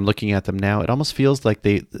 and I'm looking at them now. It almost feels like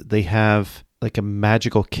they have like a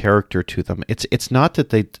magical character to them. It's not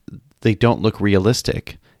that they don't look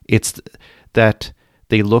realistic. It's that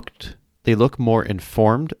they look more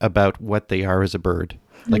informed about what they are as a bird.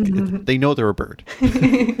 Like they know they're a bird.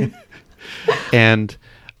 And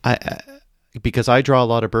because I draw a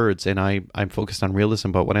lot of birds and I'm focused on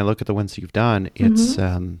realism, but when I look at the ones you've done, it's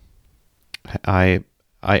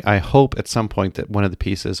I hope at some point that one of the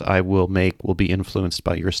pieces I will make will be influenced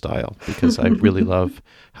by your style, because I really love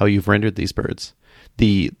how you've rendered these birds.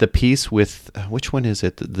 The piece with which one is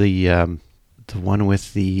it? The one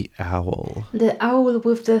with the owl. The owl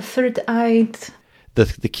with the third-eyed.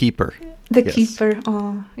 The keeper. The Yes. keeper.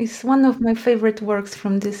 Oh, it's one of my favorite works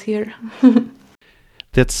from this year.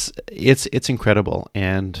 It's incredible,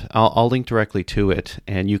 and I'll link directly to it.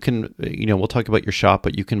 And you can, we'll talk about your shop,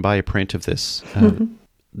 but you can buy a print of this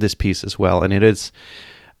this piece as well, and it is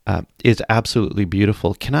absolutely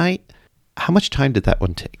beautiful. How much time did that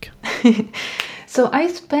one take? So I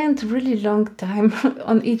spent really long time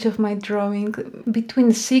on each of my drawings,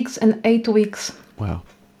 between 6 and 8 weeks. Wow.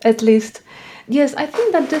 At least. Yes, I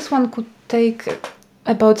think that this one could take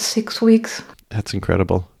about 6 weeks. That's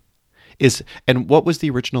incredible. And what was the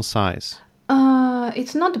original size?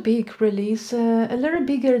 It's not big, really. It's a little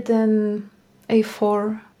bigger than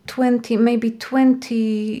A4.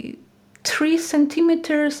 23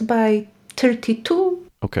 centimeters by 32.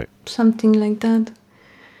 Okay. Something like that.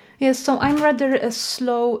 Yes, so I'm rather a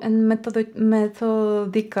slow and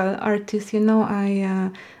methodical artist.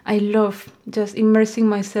 I love just immersing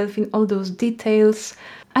myself in all those details.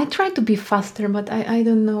 I try to be faster, but I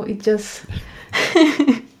don't know. It just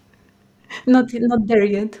not there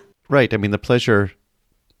yet. Right. I mean, the pleasure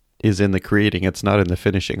is in the creating. It's not in the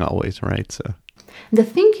finishing always, right? So the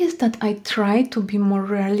thing is that I try to be more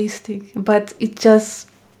realistic, but it just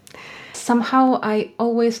somehow I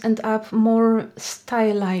always end up more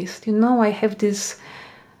stylized. I have this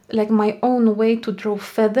like my own way to draw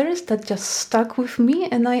feathers that just stuck with me,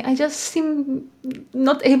 and I just seem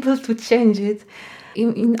not able to change it.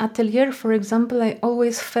 In Atelier, for example, I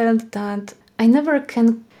always felt that I never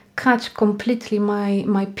can catch completely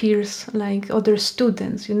my peers like other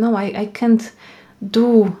students. I can't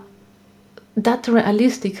do that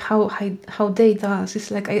realistic how they does.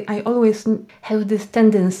 It's like I always have this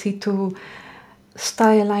tendency to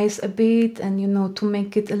stylize a bit and to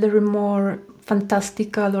make it a little more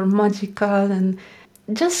fantastical or magical, and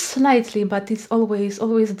just slightly, but it's always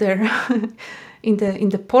there in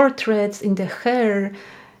the portraits, in the hair,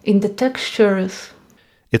 in the textures.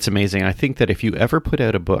 it's amazing. I think that if you ever put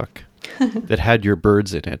out a book that had your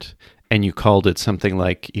birds in it, and you called it something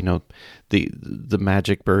like, the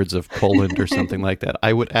magic birds of Poland or something like that,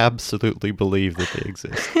 I would absolutely believe that they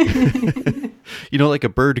exist. Like a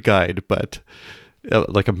bird guide, but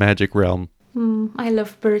like a magic realm. I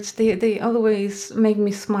love birds. They always make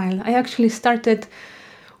me smile. I actually started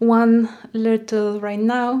one little right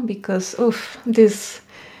now because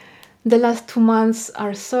the last 2 months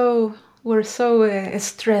were so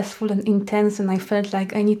stressful and intense, and I felt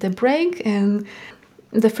like I need a break. And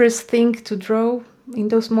the first thing to draw in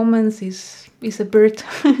those moments is a bird.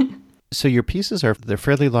 So your pieces they're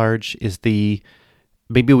fairly large.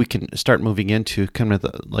 Maybe we can start moving into kind of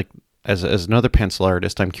as another pencil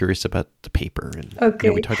artist, I'm curious about the paper. And Okay.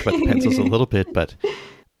 we talked about the pencils a little bit, but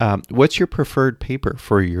what's your preferred paper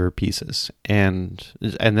for your pieces? And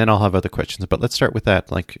then I'll have other questions, but let's start with that.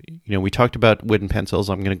 We talked about wooden pencils.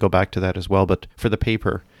 I'm going to go back to that as well, but for the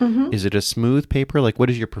paper, is it a smooth paper? Like, what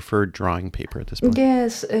is your preferred drawing paper at this point?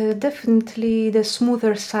 Yes, definitely the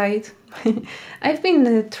smoother side. I've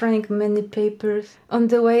been trying many papers. On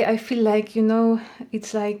the way, I feel like,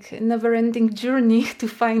 it's like a never-ending journey to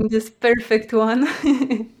find this perfect one.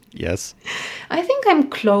 Yes. I think I'm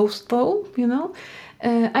close, though,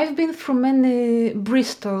 I've been through many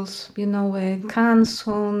Bristols,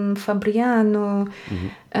 Canson, Fabriano.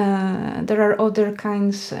 There are other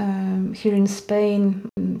kinds here in Spain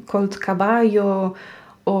called Caballo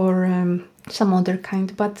or some other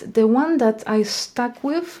kind. But the one that I stuck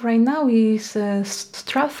with right now is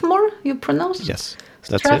Strathmore, you pronounce? Yes,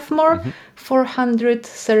 that's Strathmore it. 400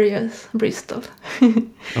 series Bristol.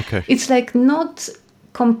 Okay. It's like not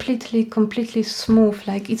completely smooth,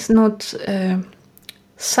 like it's not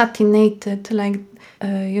satinated, like,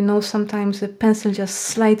 sometimes the pencil just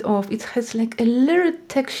slide off. It has like a little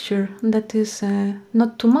texture that is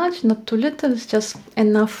not too much, not too little, it's just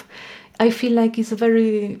enough. I feel like it's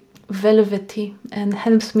very velvety and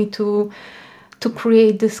helps me to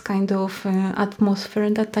create this kind of atmosphere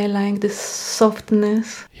that I like, this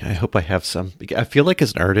softness. Yeah, I hope I have some. I feel like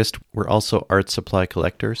as an artist, we're also art supply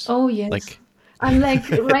collectors. Oh, yes. I'm like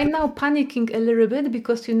right now panicking a little bit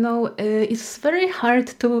because, it's very hard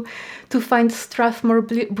to find Strathmore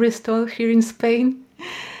Bristol here in Spain.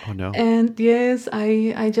 Oh, no. And yes,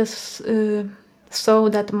 I just saw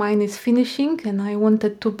that mine is finishing and I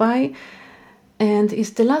wanted to buy. And it's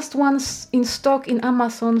the last one in stock in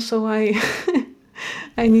Amazon, so I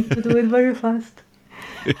need to do it very fast.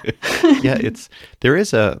 Yeah,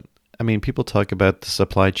 people talk about the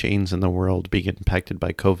supply chains in the world being impacted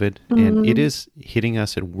by COVID, and it is hitting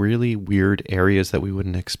us in really weird areas that we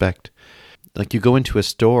wouldn't expect. Like you go into a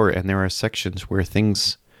store and there are sections where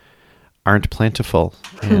things aren't plentiful.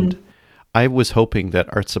 And I was hoping that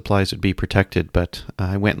art supplies would be protected, but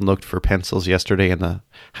I went and looked for pencils yesterday and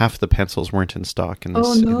half the pencils weren't in stock in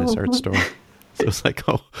this art store. So it's like,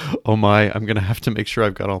 oh my, I'm going to have to make sure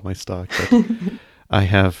I've got all my stock. But I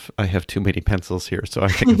have too many pencils here, so I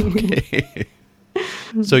think I'm okay.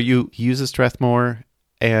 So you use a Strathmore,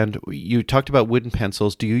 and you talked about wooden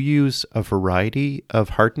pencils. Do you use a variety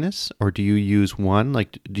of hardness, or do you use one?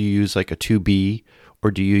 Like, do you use like a 2B,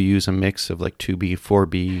 or do you use a mix of like 2B,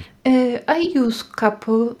 4B? I use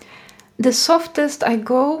couple. The softest I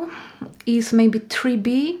go is maybe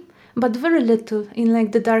 3B, but very little in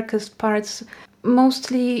like the darkest parts.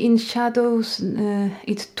 Mostly in shadows,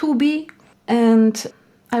 it's 2B. And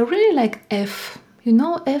I really like F.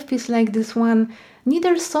 F is like this one,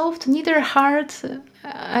 neither soft, neither hard.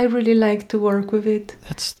 I really like to work with it.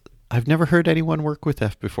 I've never heard anyone work with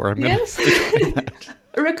F before. I'm going to try that.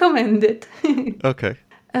 Recommend it. Okay.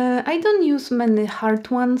 I don't use many hard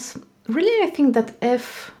ones. Really, I think that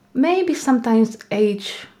F, maybe sometimes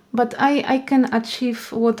H, but I can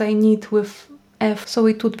achieve what I need with F. So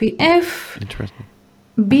it would be F, interesting,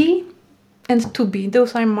 B, and 2B.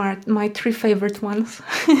 Those are my three favorite ones.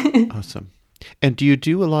 Awesome. And do you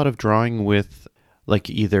do a lot of drawing with like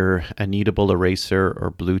either a kneadable eraser or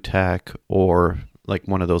blue tack or like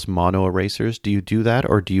one of those mono erasers? Do you do that,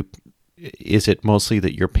 or is it mostly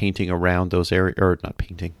that you're painting around those areas, or not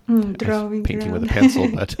painting? Drawing painting around. with a pencil,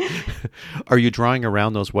 but are you drawing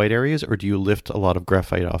around those white areas, or do you lift a lot of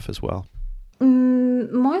graphite off as well?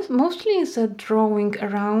 Mostly it's a drawing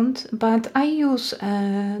around, but I use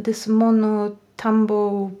this Mono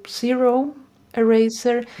Tambo Zero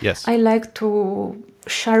eraser. Yes. I like to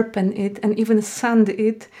sharpen it and even sand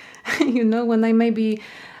it, when I maybe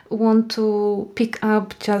want to pick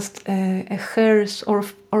up just a hairs or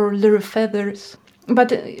little feathers.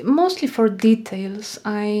 But mostly for details,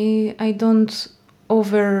 I don't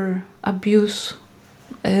over abuse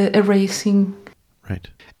erasing. Right.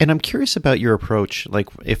 And I'm curious about your approach. Like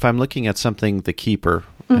if I'm looking at something, The Keeper,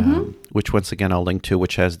 which once again I'll link to,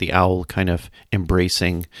 which has the owl kind of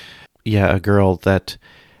embracing, a girl that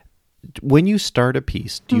when you start a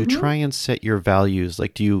piece, do you try and set your values?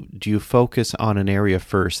 Like, do you focus on an area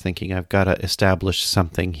first, thinking I've got to establish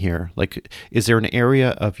something here? Like, is there an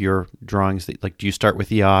area of your drawings that, like, do you start with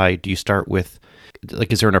the eye? Do you start with,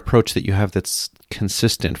 like, is there an approach that you have that's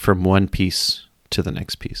consistent from one piece to the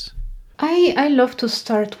next piece? I love to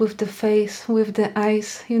start with the face, with the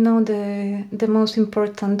eyes, the most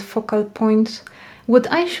important focal points.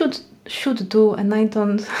 What I should do, and I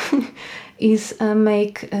don't, is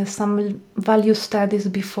make some value studies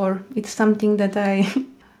before. It's something that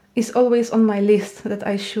is always on my list that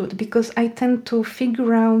I should, because I tend to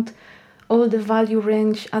figure out all the value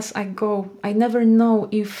range as I go. I never know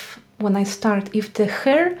when I start, if the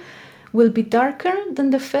hair will be darker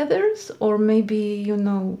than the feathers, or maybe,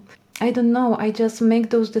 I don't know. I just make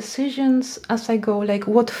those decisions as I go, like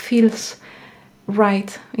what feels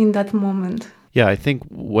right in that moment. Yeah, I think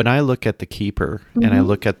when I look at The Keeper and I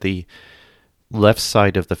look at the left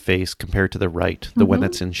side of the face compared to the right, the one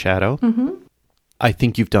that's in shadow, I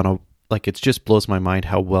think you've done it just blows my mind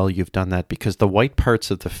how well you've done that, because the white parts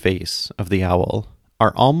of the face of the owl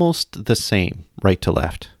are almost the same right to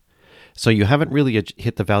left. So you haven't really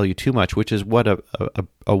hit the value too much, which is what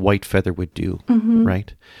a white feather would do,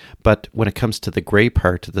 right? But when it comes to the gray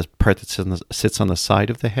part, the part that sits on the side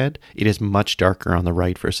of the head, it is much darker on the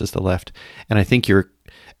right versus the left. And I think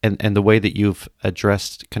and the way that you've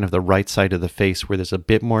addressed kind of the right side of the face where there's a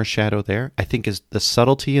bit more shadow there, I think is the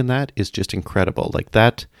subtlety in that is just incredible. Like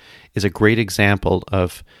that is a great example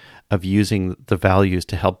of using the values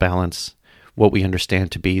to help balance what we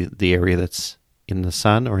understand to be the area that's in the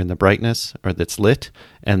sun or in the brightness or that's lit,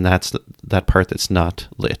 and that's that part that's not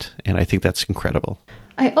lit. And I think that's incredible.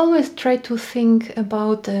 I always try to think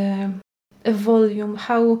about a volume,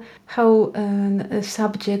 how a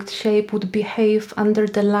subject shape would behave under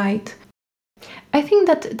the light. I think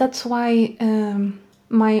that's why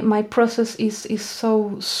my process is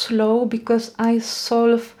so slow, because I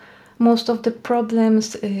solve most of the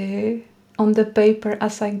problems on the paper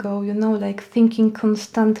as I go, like thinking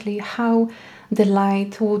constantly how the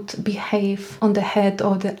light would behave on the head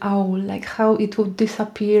of the owl, like how it would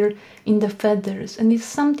disappear in the feathers. And it's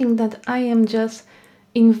something that I am just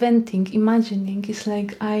inventing, imagining. It's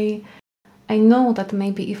like I know that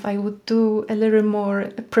maybe if I would do a little more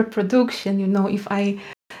pre-production, if I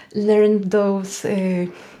learned those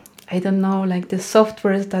I don't know, like the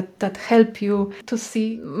softwares that help you to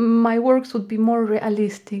see, my works would be more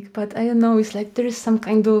realistic. But I don't know, it's like there is some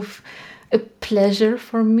kind of a pleasure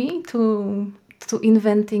for me to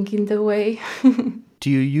inventing in the way. Do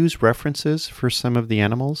you use references for some of the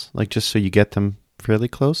animals, like just so you get them fairly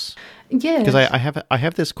close? Yes. Because I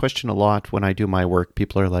have this question a lot when I do my work.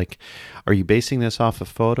 People are like, are you basing this off a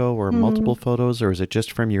photo or multiple photos, or is it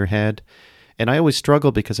just from your head? And I always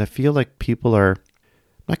struggle because I feel like people are,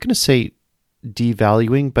 I'm not going to say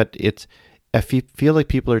devaluing, but I feel like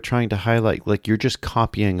people are trying to highlight like you're just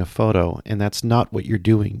copying a photo, and that's not what you're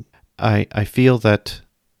doing. I feel that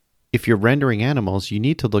if you're rendering animals, you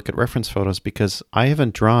need to look at reference photos, because I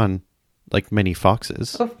haven't drawn like many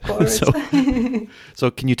foxes. Of course. So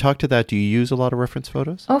can you talk to that? Do you use a lot of reference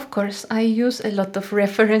photos? Of course, I use a lot of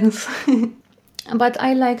reference, but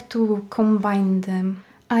I like to combine them.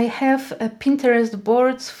 I have Pinterest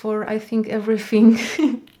boards for, I think, everything.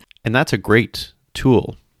 And that's a great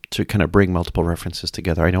tool to kind of bring multiple references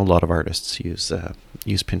together. I know a lot of artists use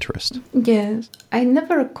Pinterest. Yes. I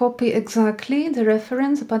never copy exactly the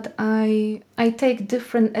reference, but I take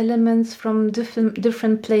different elements from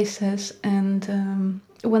different places. And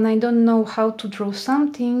when I don't know how to draw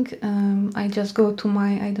something, I just go to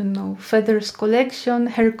my, I don't know, feathers collection,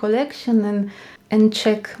 hair collection, and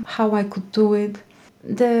check how I could do it.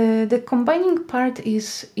 The combining part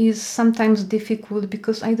is sometimes difficult,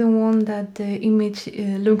 because I don't want that the image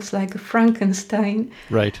looks like Frankenstein.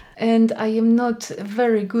 Right. And I am not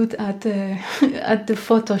very good at at the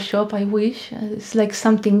Photoshop. I wish it's like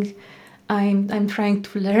something I'm trying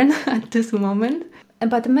to learn at this moment.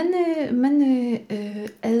 But many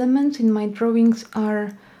elements in my drawings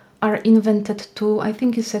are invented too. I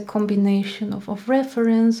think it's a combination of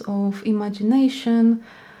reference, of imagination,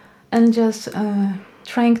 and just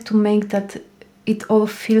trying to make that it all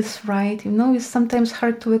feels right. It's sometimes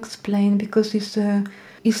hard to explain, because it's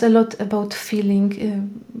a lot about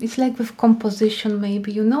feeling. It's like with composition,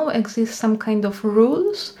 maybe, exists some kind of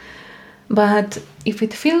rules, but if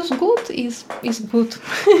it feels good, it's good.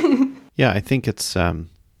 Yeah, I think it's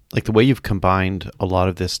like the way you've combined a lot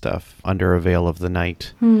of this stuff under a veil of the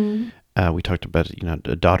night. We talked about,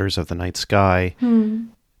 Daughters of the Night Sky.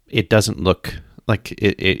 It doesn't look like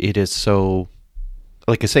it is so,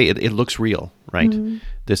 like I say, it looks real, right?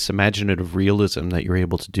 This imaginative realism that you're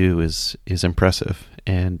able to do is impressive.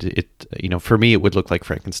 And it, for me, it would look like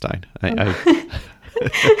Frankenstein.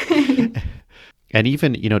 And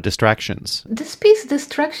even, distractions. This piece,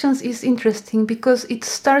 Distractions, is interesting because it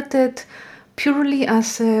started purely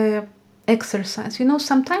as a exercise.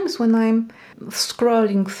 Sometimes when I'm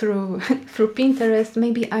scrolling through Pinterest,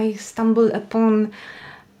 maybe I stumble upon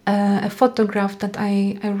a photograph that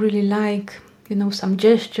I really like, some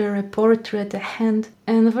gesture, a portrait, a hand.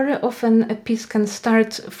 And very often a piece can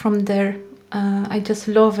start from there. I just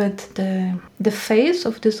love it, the face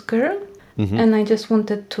of this girl. And I just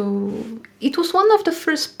wanted to... It was one of the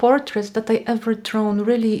first portraits that I ever drawn,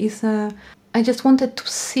 really. I just wanted to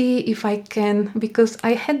see if I can, because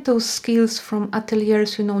I had those skills from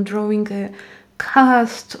ateliers, drawing a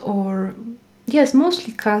cast or... Yes,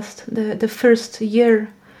 mostly cast, the first year.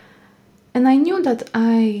 And I knew that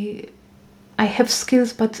I have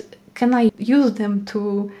skills, but can I use them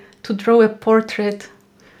to draw a portrait?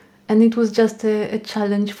 And it was just a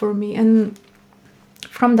challenge for me. And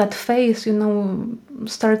from that phase,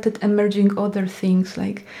 started emerging other things.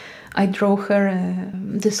 Like I drew her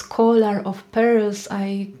this collar of pearls.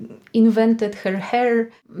 I invented her hair.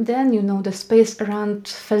 Then, the space around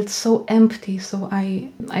felt so empty. So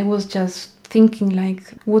I was just thinking like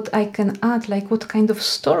what I can add, like what kind of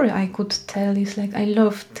story I could tell. Is like I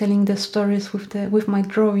love telling the stories with my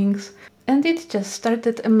drawings, and it just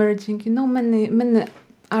started emerging. Many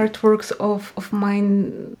artworks of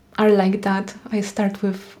mine are like that. I start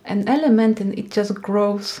with an element and it just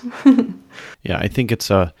grows. Yeah, I think it's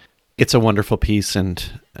a wonderful piece, and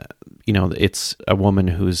it's a woman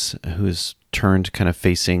who's turned kind of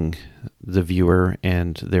facing the viewer,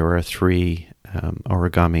 and there are three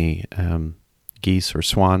origami geese or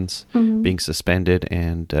swans being suspended,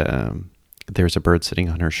 and there's a bird sitting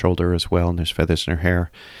on her shoulder as well, and there's feathers in her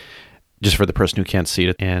hair, just for the person who can't see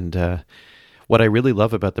it. And what I really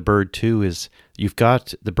love about the bird too is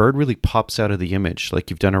the bird really pops out of the image. Like,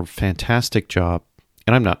 you've done a fantastic job.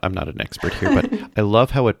 And I'm not an expert here, but I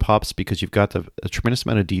love how it pops, because you've got a tremendous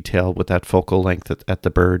amount of detail with that focal length at the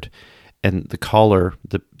bird, and the collar,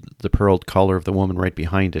 the pearled collar of the woman right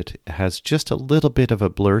behind it has just a little bit of a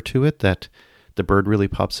blur to it that the bird really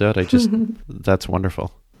pops out. That's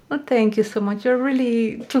wonderful. Well, thank you so much. You're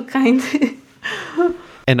really too kind.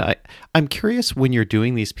 And I'm curious, when you're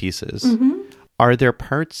doing these pieces, are there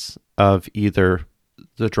parts of either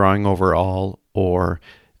the drawing overall, or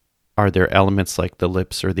are there elements like the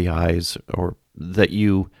lips or the eyes or that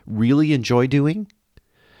you really enjoy doing?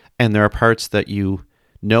 And there are parts that you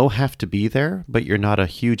know have to be there, but you're not a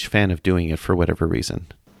huge fan of doing it for whatever reason?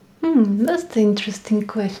 That's the interesting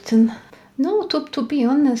question. No, to be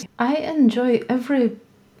honest, I enjoy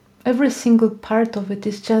every single part of it.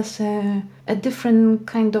 It's just a different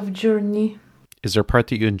kind of journey. Is there a part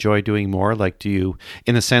that you enjoy doing more? Like, do you,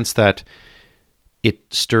 in the sense that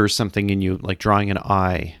it stirs something in you, like drawing an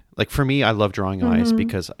eye? Like, for me, I love drawing eyes,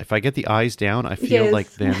 because if I get the eyes down, I feel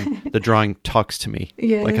like then the drawing talks to me.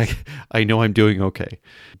 Yes. Like, I know I'm doing okay.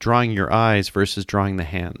 Drawing your eyes versus drawing the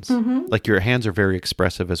hands. Like, your hands are very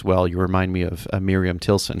expressive as well. You remind me of Miriam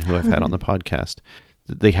Tilson, who I've had on the podcast.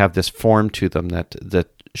 They have this form to them that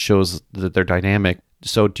shows that they're dynamic.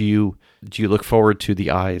 So do you look forward to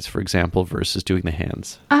the eyes, for example, versus doing the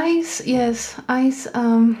hands? Eyes, yes. Eyes,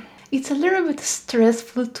 it's a little bit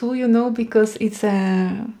stressful too, because it's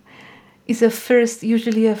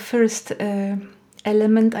usually a first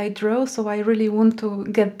element I draw, so I really want to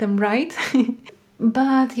get them right.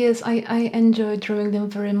 But yes, I enjoy drawing them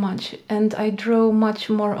very much, and I draw much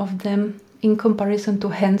more of them in comparison to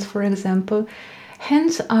hands, for example.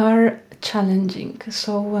 Hands are challenging,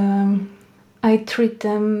 so I treat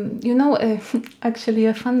them, actually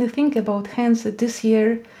a funny thing about hands this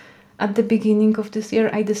year, at the beginning of this year,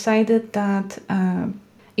 I decided that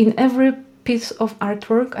in every piece of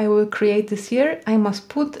artwork I will create this year, I must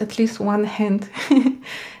put at least one hand,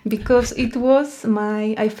 because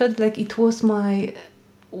I felt like it was my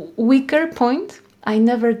weaker point. I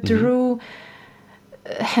never drew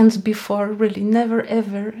hands before, really, never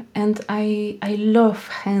ever, and I love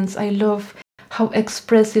hands. I love how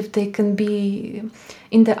expressive they can be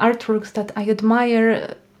in the artworks that I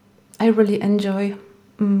admire. I really enjoy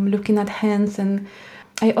looking at hands, and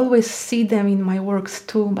I always see them in my works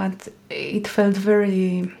too, but it felt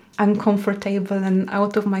very uncomfortable and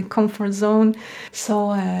out of my comfort zone.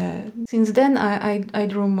 So since then I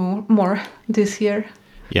drew more this year.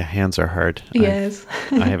 Yeah, hands are hard. Yes.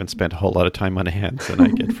 I haven't spent a whole lot of time on hands, and I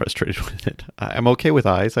get frustrated with it. I'm okay with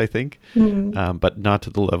eyes, I think, but not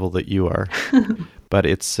to the level that you are. But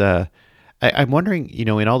it's... I'm wondering,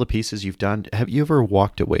 in all the pieces you've done, have you ever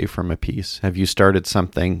walked away from a piece? Have you started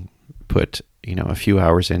something, put, a few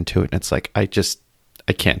hours into it, and it's like, I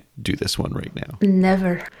can't do this one right now?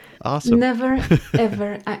 Never. Awesome. Never,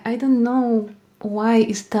 ever. I don't know why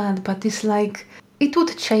is that, but it's like, it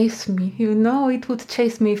would chase me, it would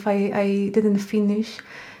chase me if I didn't finish.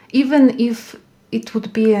 Even if it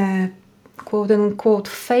would be a quote-unquote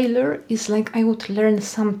failure, it's like I would learn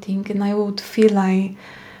something, and I would feel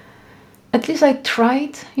at least I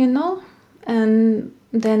tried, and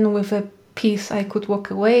then with a piece I could walk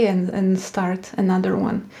away and start another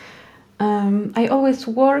one. I always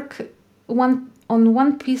work on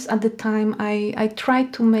one piece at a time. I try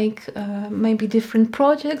to make maybe different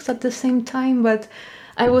projects at the same time, but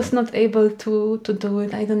I was not able to do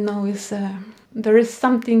it. I don't know, there is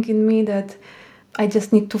something in me that I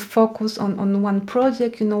just need to focus on one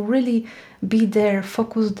project, really be there,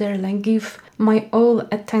 focus there, like give my all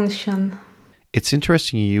attention. It's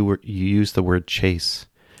interesting you use the word chase,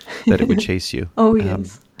 that it would chase you. Oh,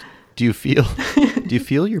 yes. Do you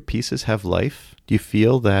feel your pieces have life? Do you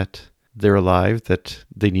feel that they're alive, that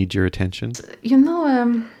they need your attention?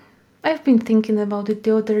 I've been thinking about it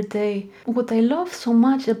the other day. What I love so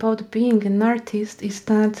much about being an artist is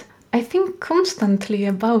that I think constantly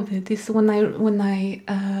about it. Is when I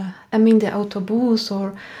am in the autobus,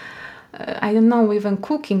 or I don't know, even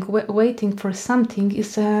cooking, waiting for something.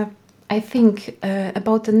 Is I think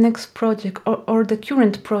about the next project or the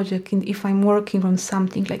current project. If I'm working on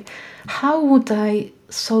something, like how would I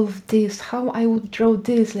solve this? How I would draw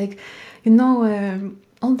this? Like,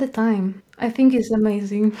 all the time. I think it's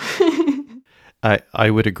amazing. I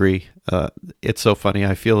would agree. It's so funny.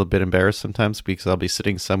 I feel a bit embarrassed sometimes because I'll be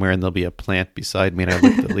sitting somewhere and there'll be a plant beside me and I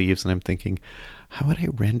look at the leaves and I'm thinking, how would I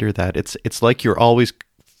render that? It's like you're always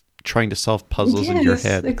trying to solve puzzles in your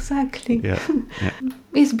head. Yes, exactly. Yeah.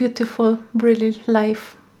 It's beautiful, really,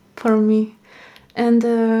 life for me.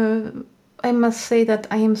 And I must say that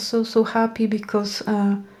I am so happy because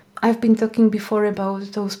I've been talking before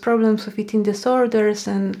about those problems with eating disorders,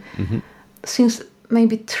 and since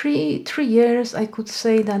maybe three years, I could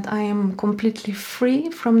say that I am completely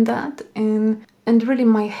free from that, and really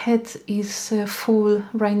my head is full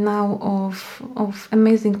right now of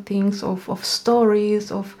amazing things, of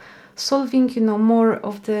stories, of solving, more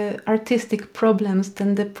of the artistic problems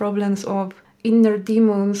than the problems of inner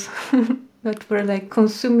demons that were like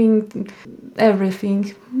consuming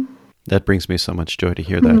everything. That brings me so much joy to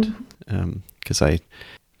hear that, because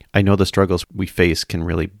I know the struggles we face can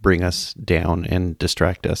really bring us down and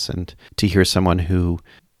distract us, and to hear someone who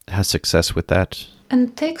has success with that.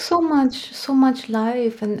 And take so much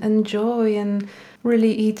life and joy, and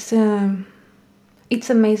really it's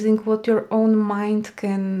amazing what your own mind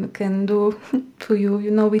can do to you.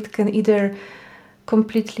 It can either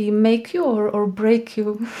completely make you or break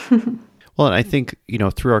you. Well, and I think,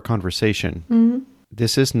 through our conversation,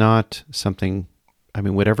 this is not something,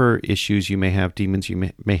 whatever issues you may have, demons you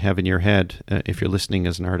may have in your head, if you're listening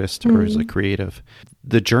as an artist or as a creative,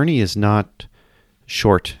 the journey is not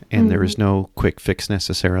short and there is no quick fix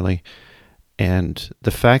necessarily. And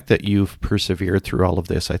the fact that you've persevered through all of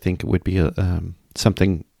this, I think it would be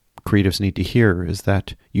something creatives need to hear, is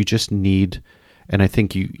that you just need, and I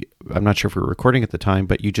think I'm not sure if we were recording at the time,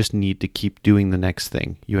 but you just need to keep doing the next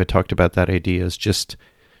thing. You had talked about that idea as just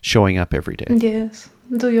showing up every day. Yes,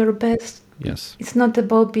 do your best. Yes. It's not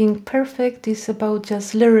about being perfect, it's about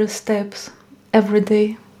just little steps every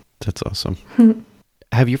day. That's awesome.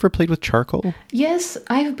 Have you ever played with charcoal? Yes,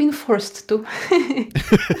 I've been forced to.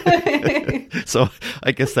 So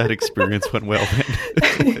I guess that experience went well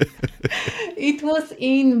then. It was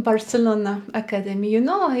in Barcelona Academy.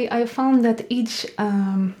 I found that each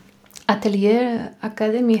atelier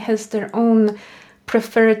academy has their own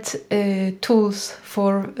preferred tools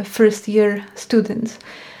for first year students.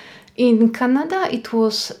 In Canada, it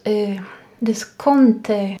was this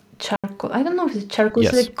Conte charcoal. I don't know if it's charcoal.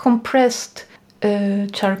 Yes. It's like compressed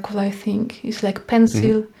charcoal, I think. It's like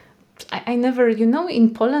pencil. I never,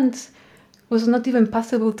 in Poland, it was not even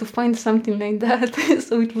possible to find something like that.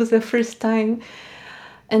 So it was the first time.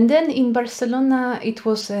 And then in Barcelona, it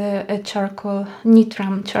was a charcoal,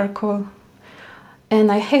 Nitram charcoal.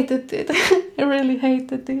 And I hated it. I really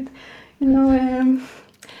hated it.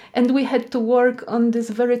 And we had to work on this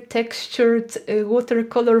very textured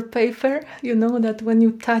watercolor paper, that when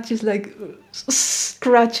you touch it's like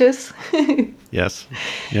scratches. Yes.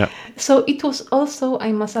 Yeah. So it was also,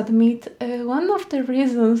 I must admit, one of the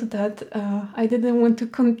reasons that I didn't want to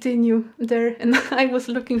continue there, and I was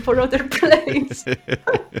looking for other place.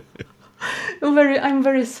 I'm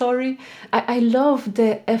very sorry. I love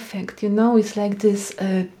the effect, it's like this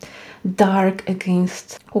dark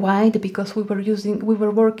against white, because we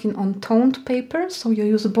were working on toned paper, so you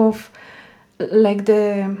use both, like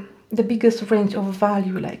the biggest range of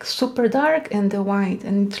value, like super dark and the white,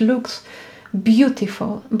 and it looks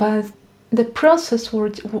beautiful. But the process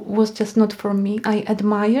was just not for me. I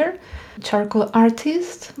admire charcoal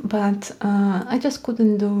artists, but I just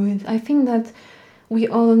couldn't do it. I think that we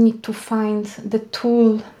all need to find the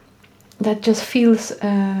tool that just feels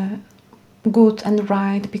good and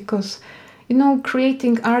right, because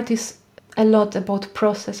creating art is a lot about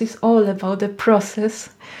process. It's all about the process.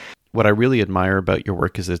 What I really admire about your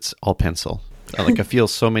work is it's all pencil. I feel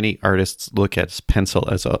so many artists look at pencil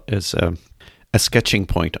as a sketching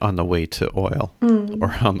point on the way to oil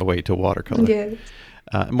or on the way to watercolor. Yes.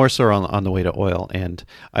 More so on the way to oil. And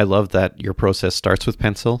I love that your process starts with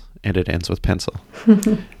pencil and it ends with pencil,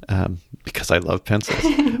 because I love pencils.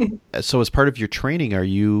 So as part of your training,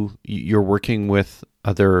 you're working with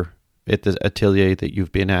at the atelier that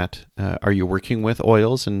you've been at, are you working with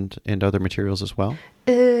oils and other materials as well?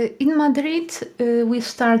 In Madrid, we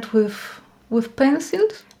start with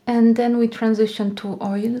pencils, and then we transition to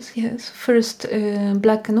oils, yes. First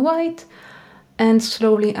black and white, and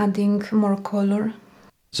slowly adding more color.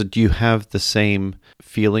 So do you have the same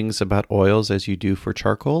feelings about oils as you do for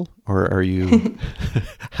charcoal, or are you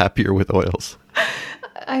happier with oils?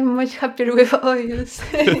 I'm much happier with oils.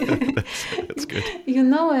 That's good.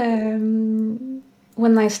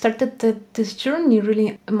 When I started this journey,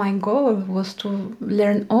 really my goal was to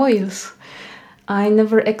learn oils. I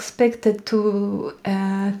never expected to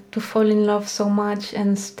fall in love so much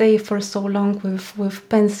and stay for so long with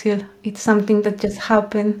pencil. It's something that just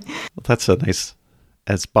happened. Well, that's a nice,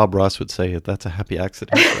 as Bob Ross would say, that's a happy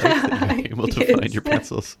accident, right? That you're able to find your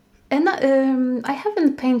pencils. And I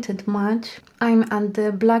haven't painted much. I'm at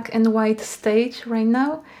the black and white stage right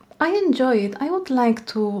now. I enjoy it. I would like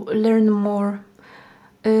to learn more.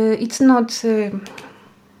 It's not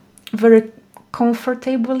very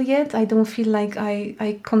comfortable yet. I don't feel like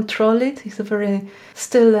I control it. It's very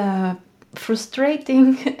still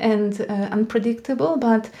frustrating and unpredictable,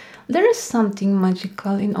 but there is something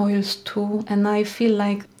magical in oils too, and I feel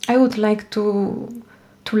like I would like to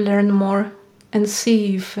learn more and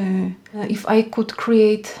see if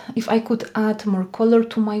I could add more color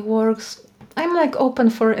to my works. I'm like open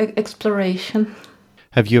for exploration.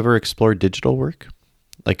 Have you ever explored digital work?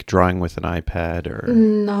 Like drawing with an iPad or?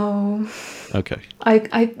 No. Okay.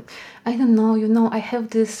 I don't know. I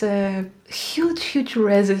have this huge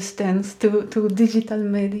resistance to digital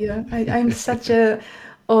media. I'm such a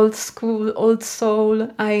old school, old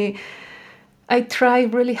soul. I try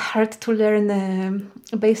really hard to learn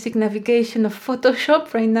basic navigation of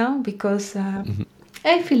Photoshop right now because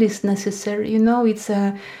I feel it's necessary. It's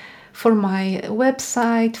for my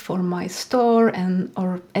website, for my store,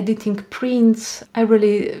 or editing prints. I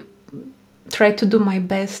really try to do my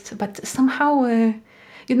best, but somehow,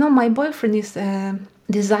 my boyfriend is a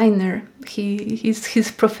designer.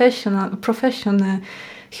 His profession.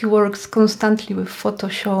 He works constantly with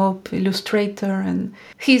Photoshop, Illustrator, and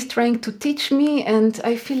he's trying to teach me. And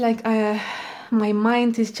I feel like my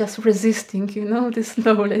mind is just resisting, this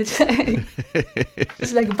knowledge.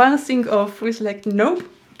 It's like bouncing off. It's like, nope.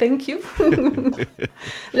 Thank you.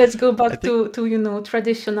 Let's go back to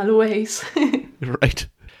traditional ways. Right.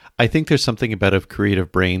 I think there's something about a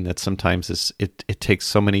creative brain that sometimes it takes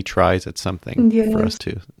so many tries at something for us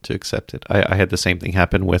to accept it. I had the same thing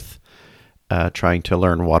happen with trying to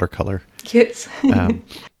learn watercolor. Yes.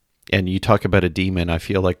 And you talk about a demon. I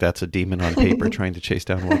feel like that's a demon on paper trying to chase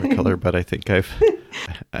down watercolor, but I think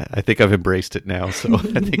I've embraced it now. So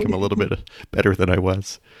I think I'm a little bit better than I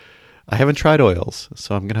was. I haven't tried oils,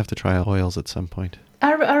 so I'm going to have to try oils at some point.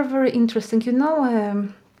 Are very interesting.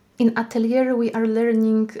 In Atelier we are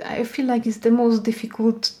learning, I feel like it's the most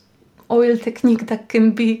difficult oil technique that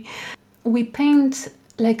can be. We paint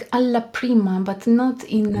like alla prima, but not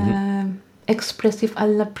in expressive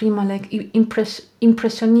alla prima, like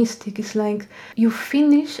impressionistic. It's like you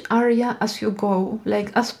finish area as you go,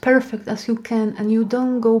 like as perfect as you can, and you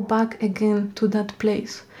don't go back again to that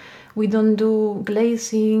place. We don't do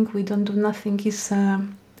glazing. We don't do nothing.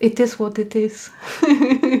 It is what it is.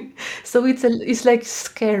 So it's like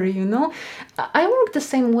scary, I work the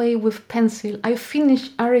same way with pencil. I finish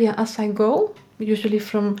area as I go, usually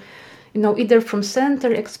from, either from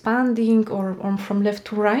center expanding or from left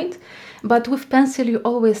to right. But with pencil, you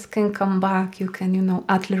always can come back. You can,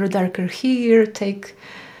 add a little darker here, take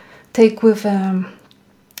with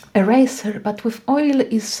eraser, but with oil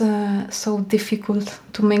is so difficult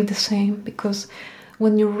to make the same, because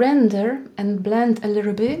when you render and blend a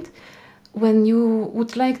little bit, when you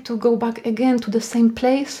would like to go back again to the same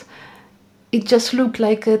place, it just looks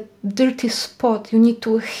like a dirty spot. You need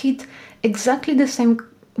to hit exactly the same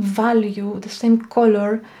value, the same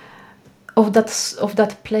color of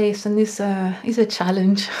that place, and it's a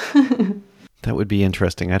challenge. That would be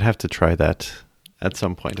interesting. I'd have to try that at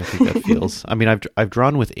some point. I think that feels. I mean, I've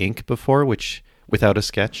drawn with ink before, which without a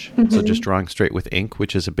sketch, so just drawing straight with ink,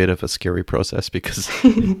 which is a bit of a scary process because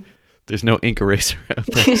there's no ink eraser out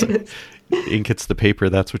there. So ink hits the paper.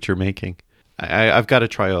 That's what you're making. I've got to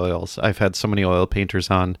try oils. I've had so many oil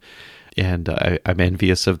painters on, and I'm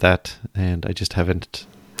envious of that, and I just haven't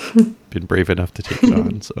been brave enough to take it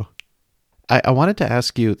on. So I wanted to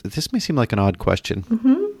ask you. This may seem like an odd question.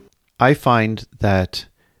 I find that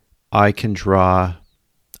I can draw,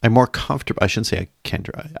 I'm more comfortable, I shouldn't say I can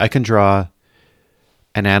draw. I can draw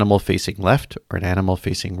an animal facing left or an animal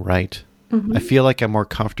facing right. I feel like I'm more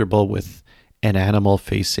comfortable with an animal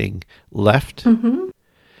facing left. And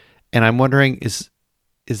I'm wondering, is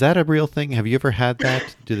that a real thing? Have you ever had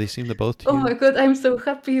that? Do they seem to both to you? Oh my God, I'm so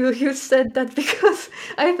happy you said that, because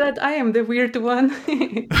I thought I am the weird one.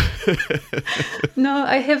 No,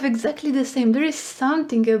 I have exactly the same. There is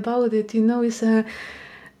something about it, it's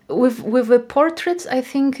with the portraits, I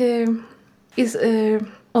think is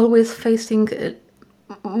always facing,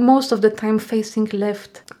 most of the time facing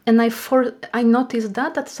left. And I noticed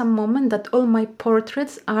that at some moment that all my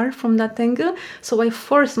portraits are from that angle. So I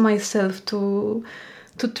force myself to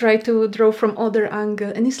try to draw from other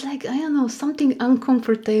angle. And it's like, I don't know, something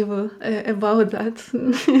uncomfortable about that.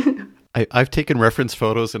 I've taken reference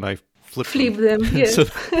photos and I've flip them. Yes.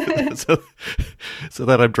 so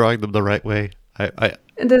that I'm drawing them the right way.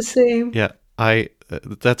 The same. Yeah,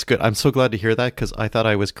 that's good. I'm so glad to hear that, because I thought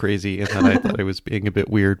I was crazy and that I thought I was being a bit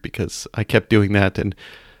weird because I kept doing that. And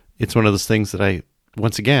it's one of those things that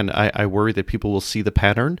once again, I worry that people will see the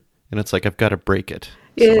pattern and it's like, I've got to break it.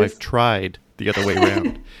 Yes. So I've tried the other way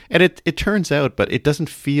around. And it turns out, but it doesn't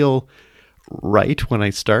feel right when I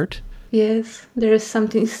start. Yes, there is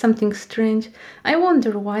something strange. I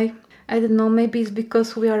wonder why. I don't know, maybe it's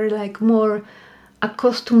because we are like more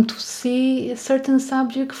accustomed to see a certain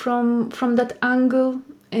subject from that angle,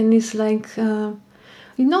 and it's like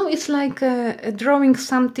it's like drawing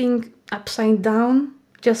something upside down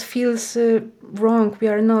just feels wrong. We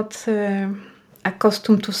are not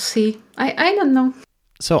accustomed to see. I don't know.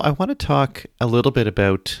 So I want to talk a little bit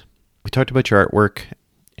about, we talked about your artwork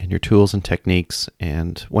and your tools and techniques,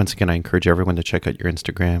 and once again I encourage everyone to check out your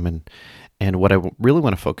Instagram, and what I really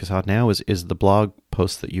want to focus on now is the blog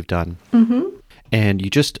posts that you've done. Mm-hmm. And you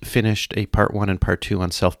just finished a part 1 and part 2 on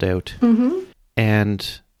self-doubt. Mm-hmm.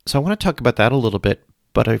 And so I want to talk about that a little bit,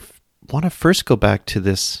 but I want to first go back to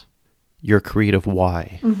this, your creative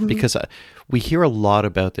why, mm-hmm. because we hear a lot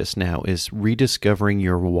about this now, is rediscovering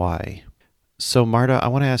your why. So Marta, I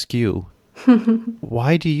want to ask you,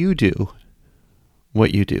 why do you do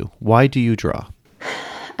what you do? Why do you draw?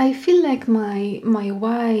 I feel like my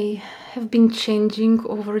why have been changing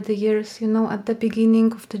over the years. At the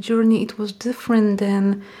beginning of the journey, it was different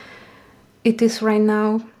than it is right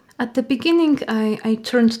now. At the beginning, I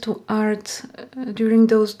turned to art during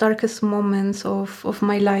those darkest moments of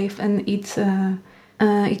my life, and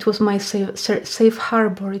it was my safe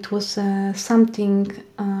harbor. It was something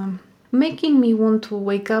making me want to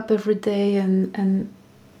wake up every day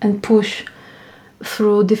and push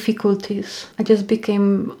through difficulties. I just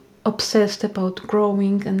became obsessed about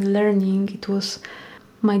growing and learning. It was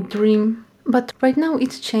my dream. But right now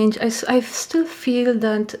it's changed. I still feel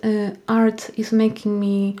that art is making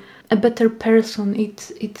me a better person.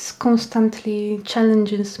 It constantly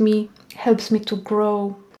challenges me, helps me to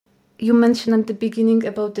grow. You mentioned at the beginning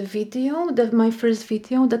about the video, my first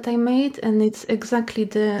video that I made, and it's exactly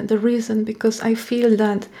the reason, because I feel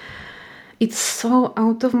that it's so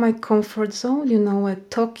out of my comfort zone,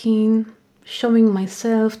 talking, showing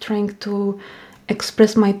myself, trying to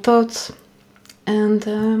express my thoughts. And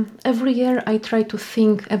every year I try to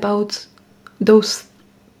think about those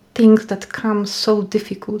things that come so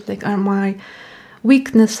difficult, like are my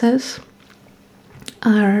weaknesses,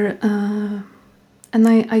 and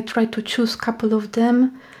I try to choose a couple of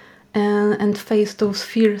them and face those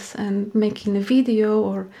fears. And making a video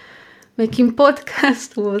or making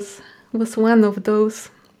podcast was one of those.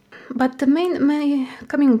 But the main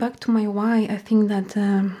coming back to my why, I think that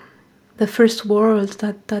the first word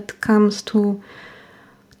that comes to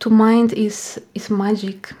mind is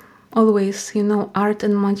magic. Always, art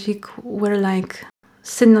and magic were like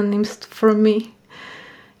synonyms for me.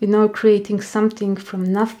 Creating something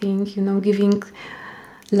from nothing, giving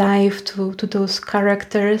life to those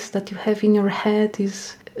characters that you have in your head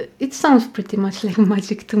it sounds pretty much like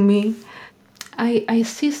magic to me. I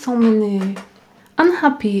see so many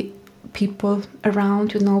unhappy people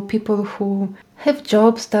around, people who have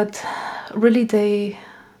jobs that really they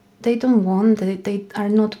don't want, they are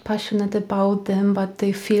not passionate about them, but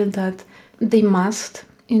they feel that they must.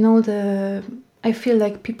 I feel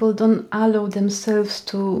like people don't allow themselves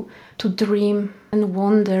to dream and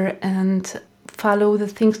wonder and follow the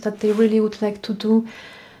things that they really would like to do.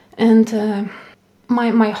 And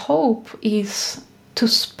my hope is to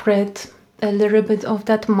spread a little bit of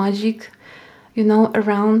that magic,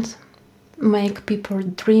 around, make people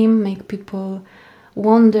dream, make people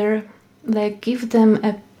wonder, like give them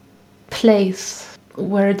a place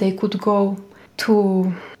where they could go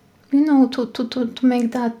to to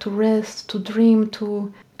make that, to rest, to dream,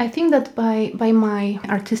 I think that by my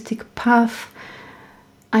artistic path,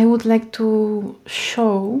 I would like to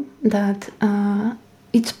show that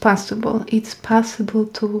it's possible. It's possible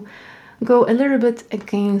to go a little bit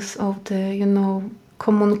against of the,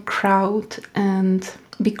 common crowd and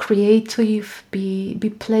be creative,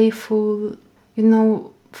 be playful,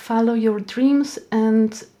 follow your dreams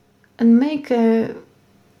and make a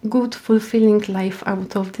good, fulfilling life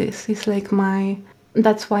out of this. It's like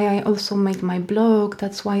that's why I also made my blog.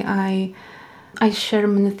 That's why I share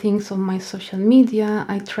many things on my social media.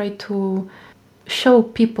 I try to show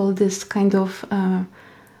people this kind of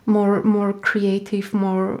more creative,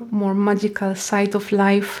 more magical side of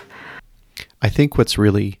life. I think what's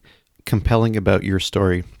really compelling about your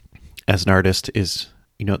story as an artist is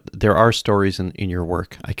there are stories in your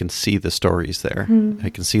work. I can see the stories there. I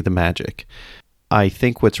can see the magic. I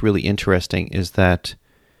think what's really interesting is that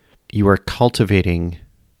you are cultivating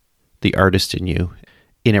the artist in you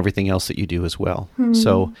in everything else that you do as well.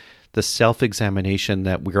 So the self-examination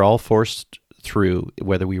that we're all forced through,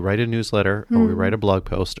 whether we write a newsletter or we write a blog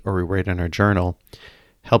post or we write in our journal,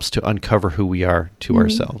 helps to uncover who we are to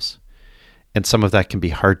ourselves. And some of that can be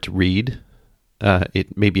hard to read.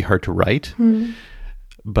 It may be hard to write,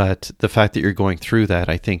 but the fact that you're going through that,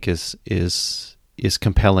 I think, is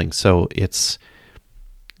compelling. So it's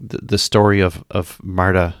the story of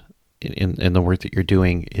Marta in the work that you're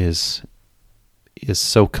doing is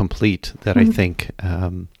so complete that I think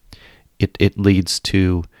it leads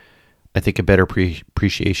to, I think, a better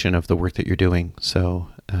appreciation of the work that you're doing. So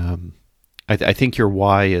I think your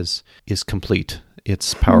why is complete.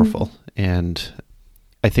 It's powerful. And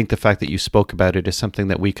I think the fact that you spoke about it is something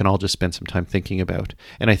that we can all just spend some time thinking about.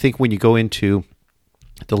 And I think when you go into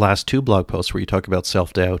the last 2 blog posts where you talk about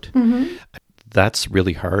self-doubt, that's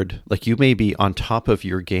really hard. Like, you may be on top of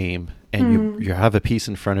your game and you have a piece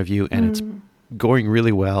in front of you and it's going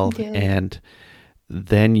really well. Yeah. And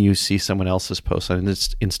then you see someone else's post on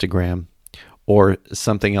Instagram, or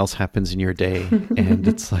something else happens in your day and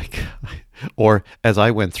it's like, or as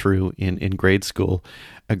I went through in grade school,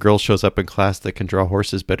 a girl shows up in class that can draw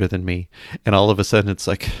horses better than me. And all of a sudden it's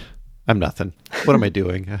like, I'm nothing. What am I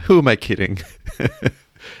doing? Who am I kidding?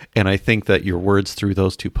 And I think that your words through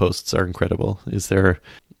those 2 posts are incredible. Is there,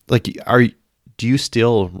 like, do you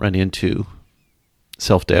still run into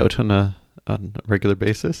self-doubt on a regular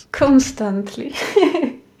basis? Constantly.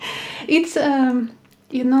 It's,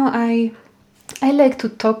 I like to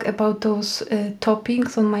talk about those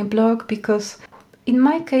topics on my blog because in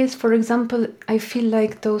my case, for example, I feel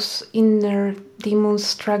like those inner demon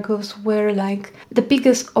struggles were like the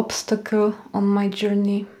biggest obstacle on my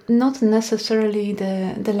journey. Not necessarily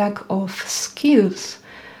the lack of skills,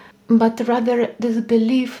 but rather this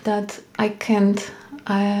belief that I can't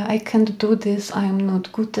do this, I am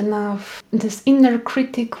not good enough. This inner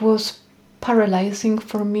critic was paralyzing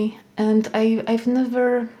for me, and I've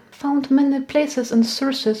never found many places and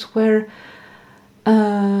sources where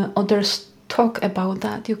others talk about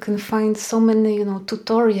that. You can find so many,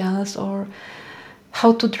 tutorials or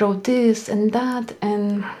how to draw this and that,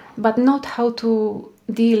 but not how to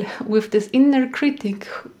deal with this inner critic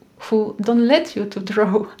who don't let you to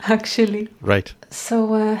draw, actually. Right.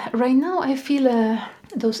 So right now I feel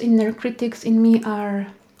those inner critics in me are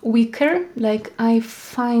weaker. Like, I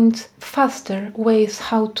find faster ways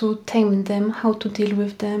how to tame them, how to deal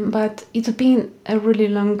with them. But it's been a really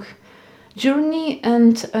long journey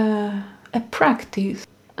and a practice.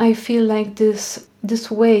 I feel like this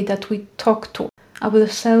way that we talk to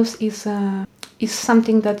ourselves is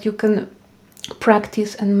something that you can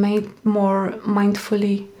practice and make more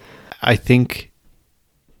mindfully. I think,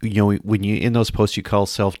 when you, in those posts, you call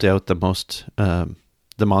self-doubt the most,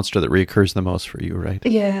 the monster that reoccurs the most for you, right?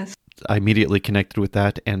 Yes. I immediately connected with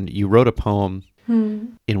that. And you wrote a poem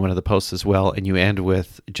in one of the posts as well. And you end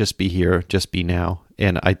with, just be here, just be now.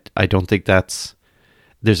 And I don't think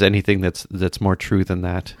there's anything that's more true than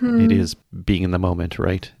that. It is being in the moment,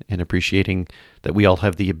 right? And appreciating that we all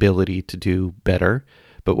have the ability to do better,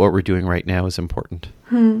 but what we're doing right now is important.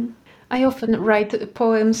 I often write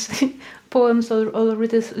poems or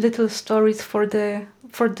little stories for the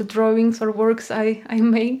drawings or works I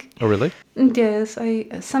make. Oh, really? Yes, I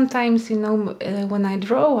sometimes, when I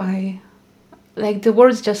draw, like the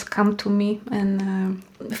words just come to me and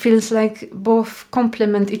feels like both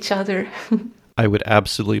complement each other. I would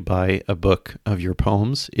absolutely buy a book of your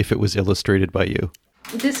poems if it was illustrated by you.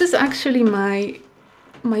 This is actually my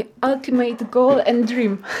ultimate goal and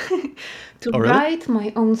dream, to write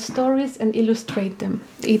my own stories and illustrate them.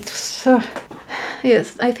 It's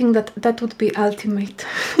yes, I think that would be ultimate.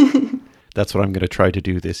 That's what I'm going to try to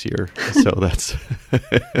do this year. So that's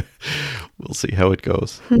we'll see how it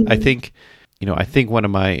goes. I think one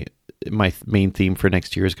of my main theme for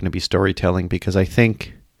next year is going to be storytelling, because I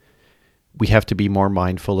think we have to be more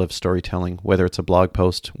mindful of storytelling, whether it's a blog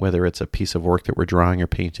post, whether it's a piece of work that we're drawing or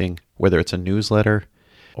painting, whether it's a newsletter,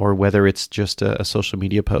 or whether it's just a social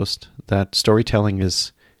media post. That storytelling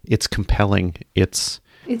it's compelling. It's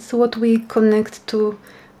what we connect to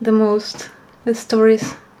the most, the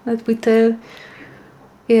stories that we tell.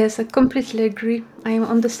 Yes, I completely agree. I am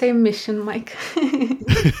on the same mission, Mike.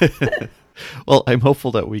 Well, I'm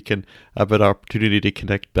hopeful that we can have an opportunity to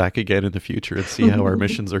connect back again in the future and see how our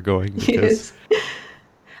missions are going. Yes.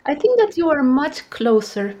 I think that you are much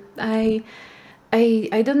closer. I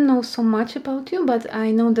don't know so much about you, but I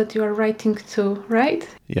know that you are writing too, right?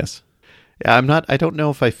 Yes. Yeah, I don't know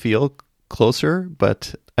if I feel closer,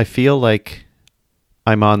 but I feel like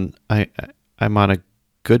I'm on I'm on a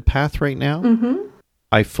good path right now. Mm-hmm.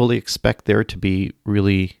 I fully expect there to be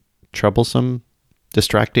really troublesome,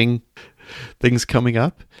 distracting things coming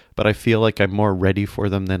up, but I feel like I'm more ready for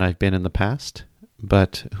them than I've been in the past.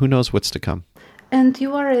 But who knows what's to come? And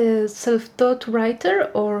you are a self-taught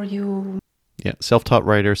writer, or you... Yeah, self-taught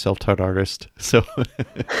writer, self-taught artist. So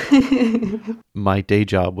my day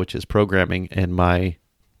job, which is programming, and my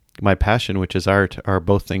passion, which is art, are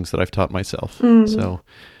both things that I've taught myself. Mm. So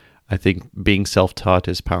I think being self-taught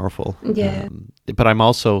is powerful. Yeah. But I'm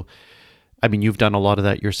also, I mean, you've done a lot of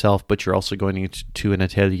that yourself, but you're also going to an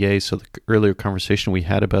atelier. So the earlier conversation we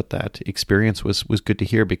had about that experience was good to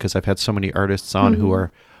hear, because I've had so many artists on who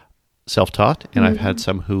are self-taught, and I've had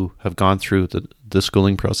some who have gone through the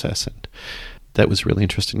schooling process, and that was really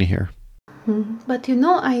interesting to hear. But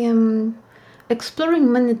I am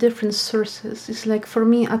exploring many different sources. It's like, for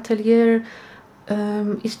me, atelier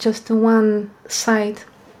is just one side.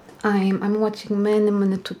 I'm watching many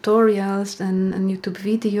tutorials and YouTube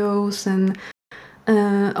videos,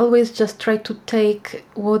 and always just try to take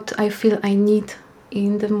what I feel I need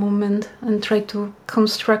in the moment and try to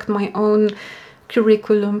construct my own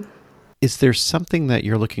curriculum. Is there something that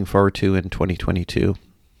you're looking forward to in 2022?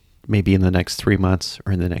 Maybe in the next 3 months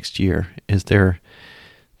or in the next year? Do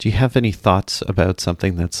you have any thoughts about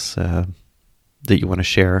something that's that you want to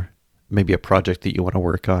share? Maybe a project that you want to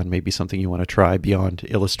work on, maybe something you want to try beyond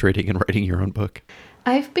illustrating and writing your own book?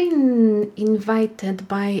 I've been invited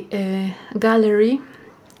by a gallery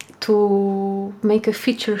to make a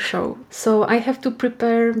feature show. So I have to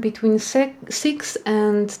prepare between 6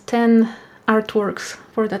 and 10 artworks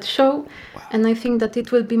for that show. Wow. And I think that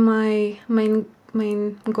it will be my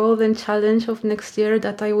main goal and challenge of next year,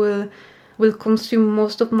 that I will consume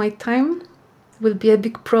most of my time. Will be a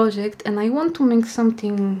big project, and I want to make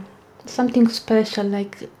something special,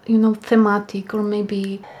 like, thematic, or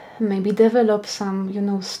maybe develop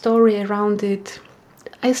some, story around it.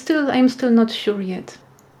 I'm still not sure yet.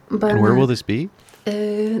 But and where will this be?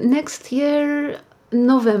 Next year,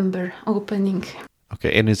 November opening.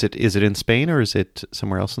 Okay, and is it in Spain, or is it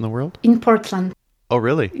somewhere else in the world? In Portland. Oh,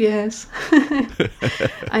 really? Yes.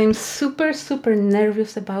 I'm super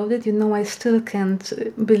nervous about it. I still can't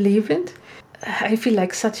believe it. I feel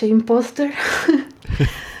like such an imposter.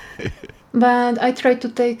 But I try to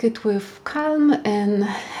take it with calm and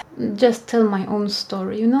just tell my own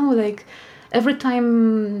story. Like, every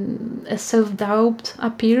time a self-doubt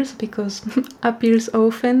appears, because appears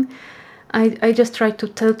often, I just try to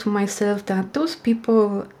tell to myself that those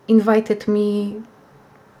people invited me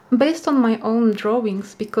based on my own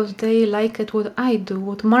drawings, because they like it what I do,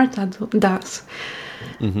 what Marta does.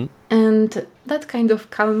 Mm-hmm. And that kind of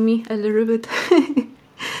calmed me a little bit.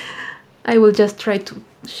 I will just try to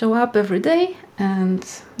show up every day and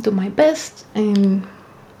do my best, and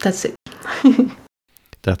that's it.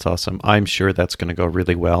 That's awesome. I'm sure that's going to go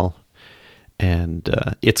really well. And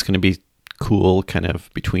it's going to be cool kind of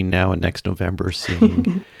between now and next November,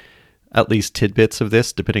 seeing at least tidbits of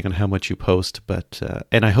this, depending on how much you post. But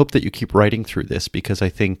and I hope that you keep writing through this, because I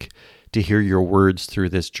think to hear your words through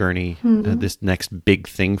this journey, this next big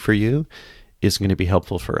thing for you, is going to be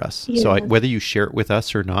helpful for us. Yes. So whether you share it with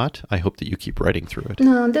us or not, I hope that you keep writing through it.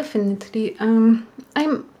 No, definitely.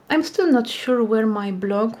 I'm still not sure where my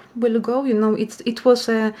blog will go. It was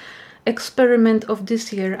a experiment of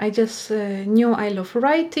this year. I just knew I love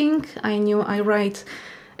writing. I knew I write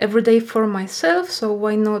every day for myself, so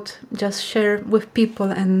why not just share with people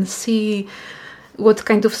and see what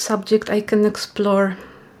kind of subject I can explore,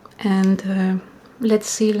 and let's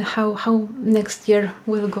see how next year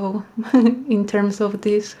will go in terms of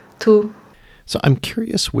this too. So I'm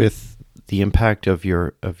curious, with the impact of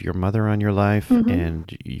your mother on your life,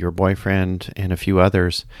 and your boyfriend and a few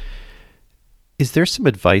others, is there some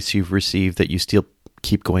advice you've received that you still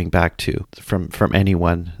keep going back to from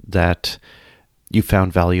anyone that you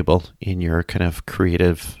found valuable in your kind of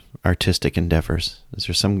creative, artistic endeavors? Is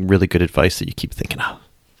there some really good advice that you keep thinking, oh,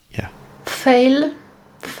 yeah? Fail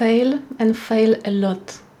a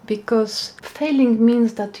lot, because failing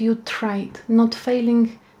means that you tried. Not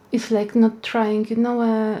failing is like not trying.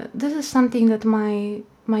 This is something that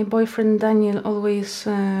my boyfriend Daniel always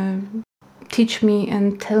teach me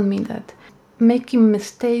and tell me, that making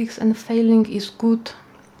mistakes and failing is good.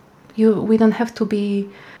 We don't have to be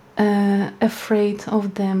afraid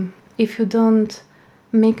of them. If you don't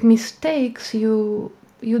make mistakes, you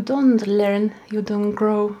don't learn, you don't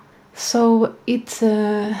grow. So it's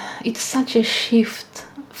such a shift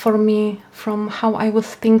for me from how I was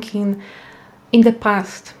thinking in the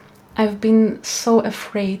past. I've been so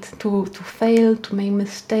afraid to fail, to make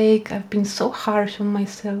mistake. I've been so harsh on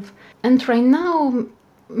myself. And right now,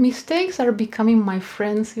 mistakes are becoming my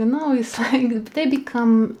friends, It's like they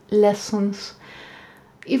become lessons.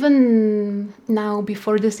 Even now,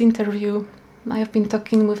 before this interview, I have been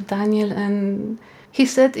talking with Daniel, and he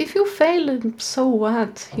said, if you fail, so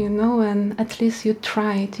what, and at least you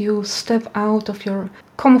tried, you step out of your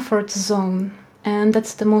comfort zone. And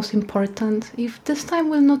that's the most important. If this time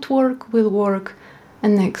will not work, will work a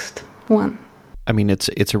next one. I mean,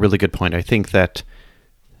 it's a really good point. I think that,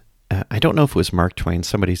 I don't know if it was Mark Twain,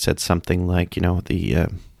 somebody said something like,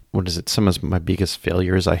 some of my biggest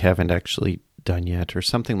failures I haven't actually done yet, or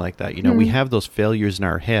something like that. We have those failures in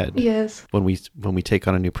our head. Yes. When we take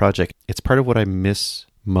on a new project. It's part of what I miss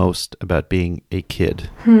most about being a kid,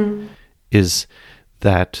 is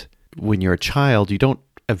that when you're a child, you don't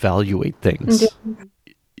evaluate things. Yeah.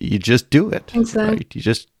 You just do it. Exactly. Right?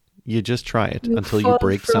 You just try it until you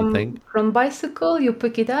break something. From bicycle, you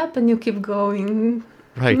pick it up and you keep going.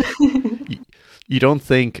 Right. You don't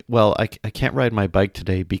think, well, I can't ride my bike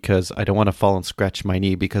today because I don't want to fall and scratch my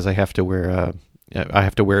knee because I have to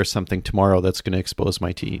wear something tomorrow that's going to expose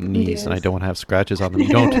my knees, yes. And I don't want to have scratches on them. You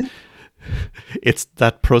don't. It's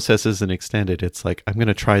that process isn't extended. It's like, I'm going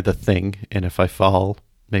to try the thing, and if I fall,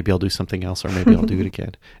 maybe I'll do something else, or maybe I'll do it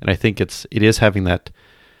again. And I think it is having that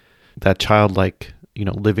childlike,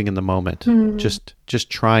 living in the moment, just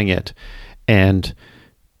trying it. And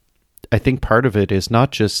I think part of it is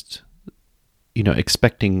not just,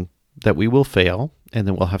 expecting that we will fail and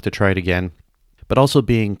then we'll have to try it again, but also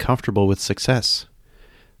being comfortable with success.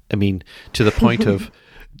 I mean, to the point of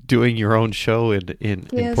doing your own show in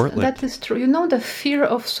Portland. That is true. The fear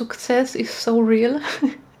of success is so real.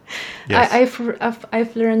 Yes.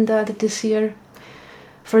 I've learned that this year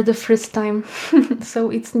for the first time. So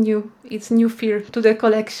it's new. It's new fear to the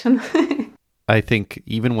collection. I think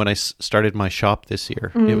even when I started my shop this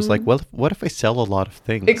year, it was like, well, what if I sell a lot of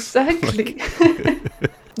things? Exactly.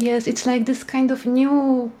 Yes, it's like this kind of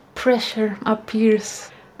new pressure appears.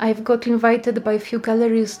 I've got invited by a few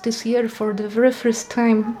galleries this year for the very first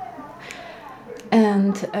time.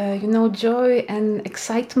 And, joy and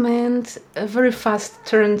excitement very fast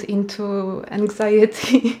turned into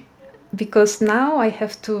anxiety. Because now I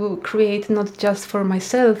have to create not just for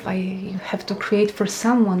myself, I have to create for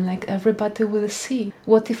someone, like everybody will see.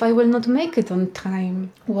 What if I will not make it on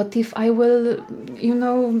time? What if I will,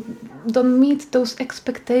 don't meet those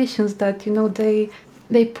expectations that,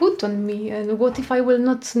 they put on me? And what if I will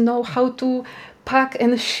not know how to pack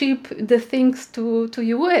and ship the things to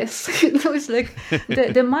US? It's like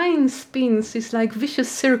the mind spins. It's like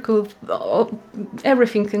vicious circle.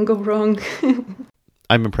 Everything can go wrong.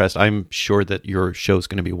 I'm impressed. I'm sure that your show is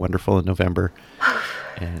going to be wonderful in November.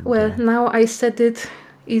 And, well, now I said it.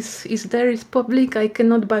 Is there? Is public? I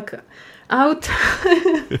cannot back out.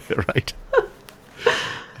 Right.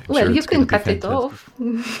 Well, sure you can cut it off.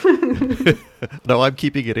 No, I'm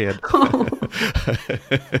keeping it in. Oh.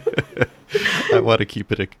 I want to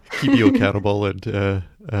keep you accountable, and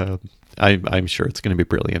I'm sure it's going to be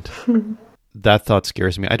brilliant. That thought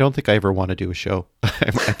scares me. I don't think I ever want to do a show.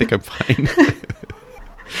 I think I'm fine.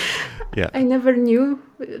 Yeah. I never knew.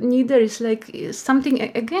 Neither. It's like something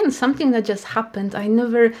that just happened. I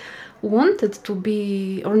never wanted to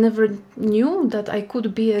be, or never knew that I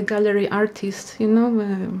could be a gallery artist.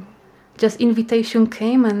 Just invitation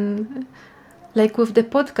came, and like with the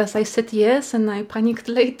podcast, I said yes, and I panicked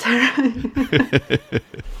later.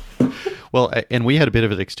 Well, and we had a bit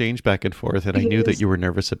of an exchange back and forth, and I knew that you were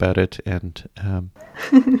nervous about it. And,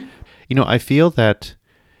 I feel that,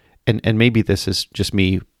 and maybe this is just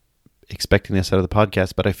me expecting this out of the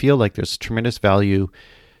podcast, but I feel like there's tremendous value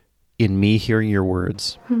in me hearing your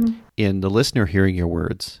words, in the listener hearing your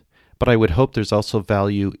words. But I would hope there's also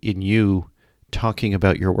value in you talking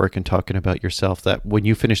about your work and talking about yourself, that when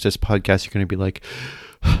you finish this podcast, you're going to be like,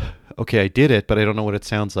 okay, I did it, but I don't know what it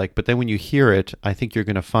sounds like. But then when you hear it, I think you're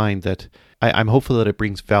going to find that I'm hopeful that it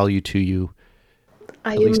brings value to you,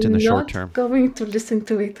 at least in the short term. I'm not going to listen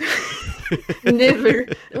to it. Never.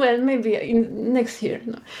 Well, maybe next year.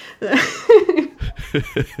 No.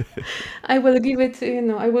 I will give it,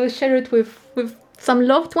 I will share it with some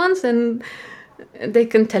loved ones, and they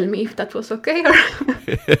can tell me if that was okay.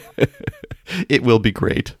 It will be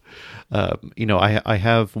great. I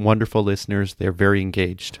have wonderful listeners. They're very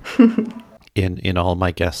engaged in all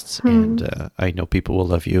my guests, and I know people will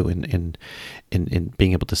love you in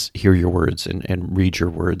being able to hear your words and read your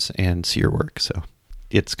words and see your work. So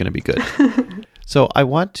it's going to be good. So I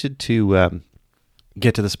wanted to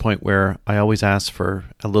get to this point where I always ask for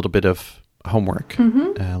a little bit of homework,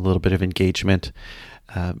 a little bit of engagement.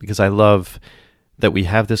 because I love that we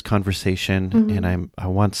have this conversation, Mm-hmm. and I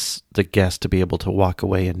want the guest to be able to walk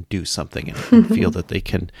away and do something and feel that they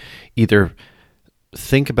can either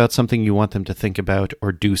think about something you want them to think about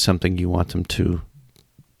or do something you want them to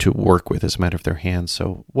work with as a matter of their hands.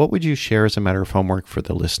 So what would you share as a matter of homework for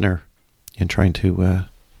the listener in trying to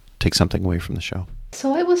take something away from the show?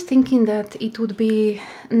 So I was thinking that it would be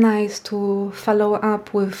nice to follow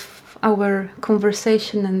up with our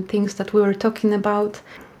conversation and things that we were talking about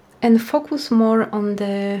and focus more on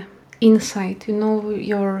the inside,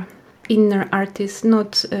 your inner artist,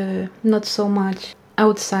 not so much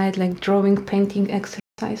outside, like drawing, painting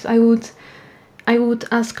exercise. I would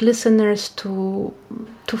ask listeners to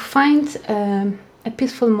find a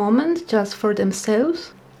peaceful moment just for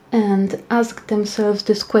themselves and ask themselves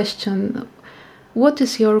this question: what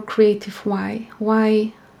is your creative why?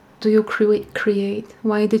 Why do you create?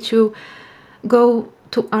 Why did you go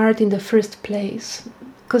to art in the first place?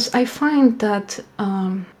 Because I find that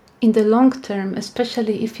in the long term,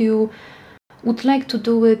 especially if you would like to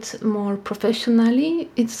do it more professionally,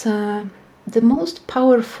 it's the most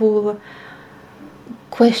powerful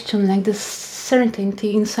question, like the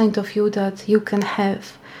certainty inside of you that you can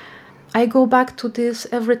have. I go back to this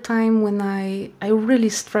every time when I really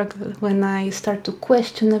struggle, when I start to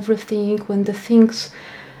question everything, when the things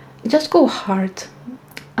just go hard.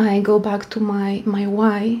 I go back to my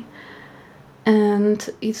why, and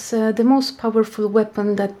it's the most powerful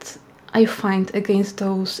weapon that I find against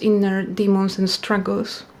those inner demons and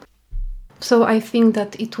struggles. So I think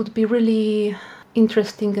that it would be really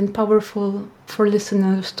interesting and powerful for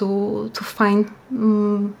listeners to find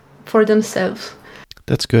for themselves.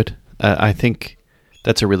 That's good. I think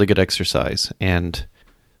that's a really good exercise. And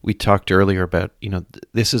we talked earlier about,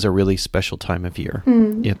 this is a really special time of year.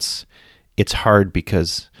 It's hard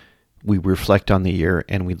because we reflect on the year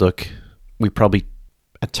and we probably,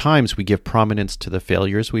 at times, we give prominence to the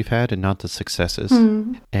failures we've had and not the successes.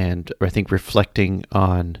 And I think reflecting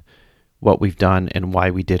on what we've done and why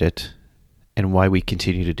we did it and why we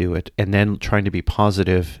continue to do it, and then trying to be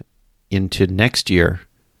positive into next year,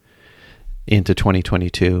 into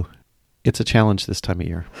 2022, it's a challenge this time of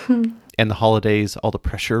year. And the holidays, all the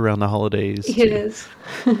pressure around the holidays. Yes.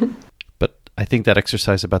 But I think that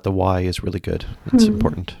exercise about the why is really good. It's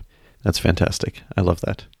important. That's fantastic. I love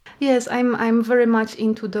that. Yes, I'm very much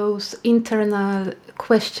into those internal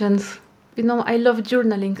questions. I love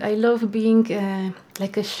journaling. I love being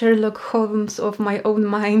like a Sherlock Holmes of my own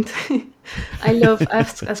mind. I love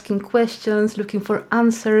asking questions, looking for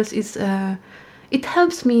answers. It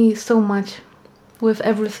helps me so much with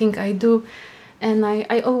everything I do. And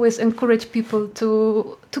I always encourage people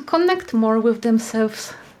to connect more with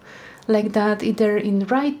themselves like that, either in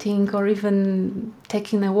writing or even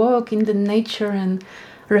taking a walk in the nature and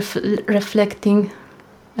reflecting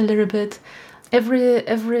a little bit.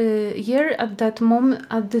 Every year at that moment,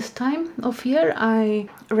 at this time of year, I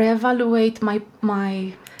reevaluate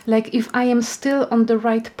my like if I am still on the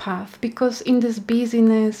right path, because in this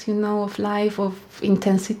busyness, of life, of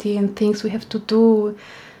intensity and things we have to do,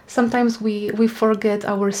 sometimes we forget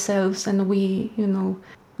ourselves and we,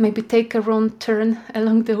 maybe take a wrong turn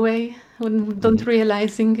along the way when we don't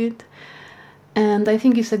realizing it. And I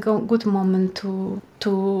think it's a good moment to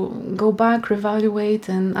go back, reevaluate,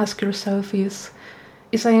 and ask yourself, is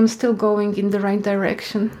I am still going in the right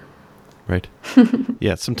direction? Right.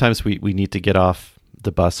 Yeah, sometimes we need to get off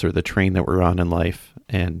the bus or the train that we're on in life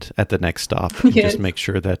and at the next stop and just make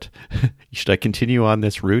sure that, should I continue on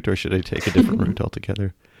this route or should I take a different route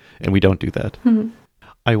altogether? And we don't do that.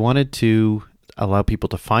 I wanted to allow people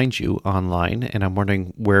to find you online, and I'm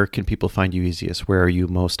wondering, where can people find you easiest? Where are you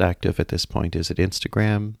most active at this point? Is it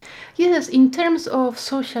Instagram? Yes, in terms of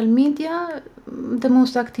social media, the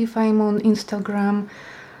most active I'm on Instagram.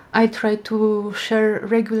 I try to share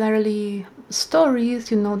regularly stories,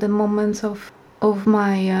 the moments of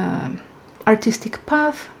my artistic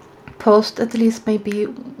path, post at least maybe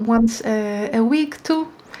once a week too.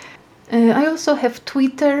 I also have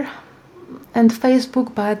Twitter and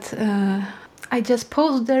Facebook, but I just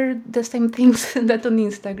post there the same things that on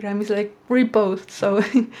Instagram. It's like repost, so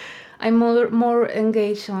I'm more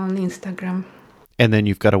engaged on Instagram. And then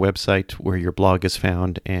you've got a website where your blog is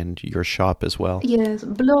found and your shop as well. Yes,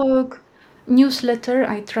 blog, newsletter.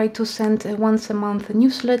 I try to send once a month a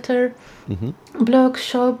newsletter. Blog,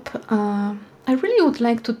 shop. I really would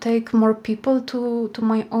like to take more people to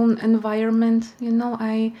my own environment.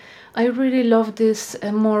 I really love this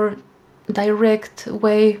more direct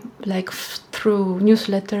way, like through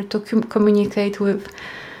newsletter, to communicate with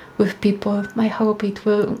people. I hope it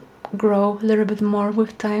will grow a little bit more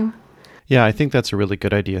with time. Yeah, I think that's a really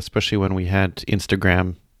good idea, especially when we had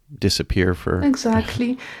Instagram disappear for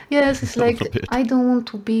Exactly. Yes, it's a like little bit. I don't want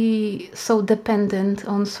to be so dependent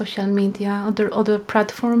on social media, other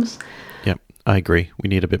platforms. Yeah, I agree. We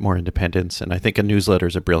need a bit more independence, and I think a newsletter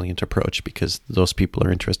is a brilliant approach because those people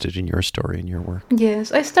are interested in your story and your work.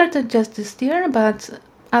 Yes, I started just this year, but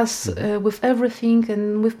as with everything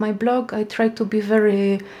and with my blog, I try to be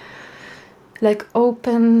very like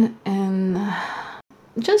open and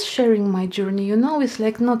just sharing my journey. It's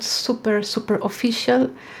like not super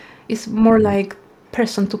official. It's more like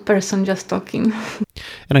person to person, just talking.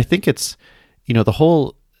 And I think it's, the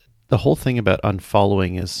whole thing about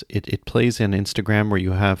unfollowing is it plays in Instagram where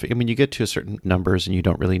you have, I mean, you get to a certain numbers and you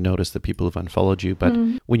don't really notice the people who've unfollowed you. But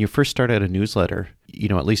when you first start out a newsletter,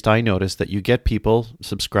 at least I noticed that you get people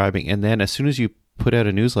subscribing. And then as soon as you put out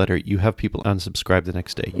a newsletter, you have people unsubscribe the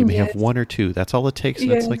next day. You may have one or two. That's all it takes.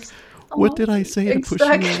 And it's like, what did I say to push you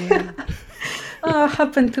away?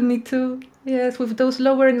 Happened to me too. Yes, with those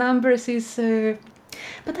lower numbers is...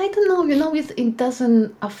 but I don't know, it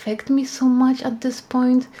doesn't affect me so much at this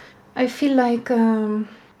point. I feel like I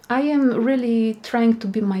am really trying to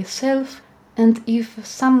be myself, and if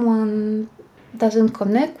someone doesn't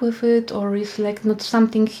connect with it or is like not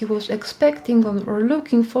something he was expecting or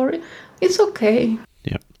looking for, it's okay.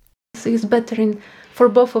 Yeah, it's better for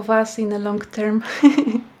both of us in the long term.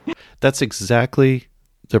 That's exactly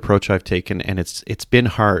the approach I've taken, and it's been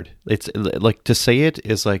hard. It's like, to say it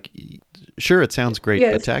is like, sure, it sounds great,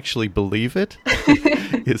 yes. But to actually believe it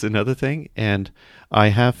is another thing. And I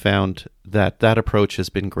have found that approach has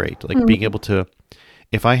been great. Like being able to,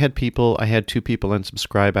 if I had two people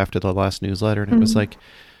unsubscribe after the last newsletter, and it was like,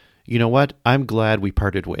 you know what? I'm glad we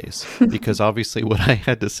parted ways because obviously what I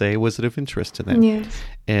had to say was of interest to them. Yes.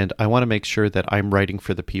 And I want to make sure that I'm writing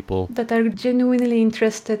for the people that are genuinely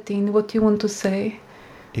interested in what you want to say.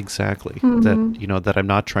 Exactly. That I'm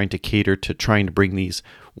not trying to cater to trying to bring these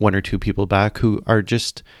one or two people back who are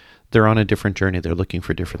just, they're on a different journey. They're looking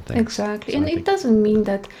for different things. Exactly. So and it doesn't mean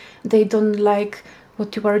that they don't like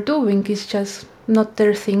what you are doing. It's just not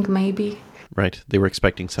their thing, maybe. Right. They were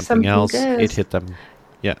expecting something else. It hit them.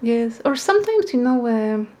 Yeah. Yes. Or sometimes,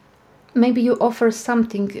 maybe you offer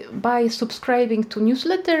something by subscribing to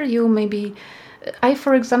newsletter. I,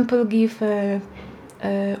 for example, give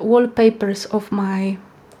wallpapers of my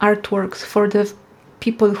artworks for the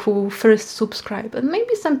people who first subscribe, and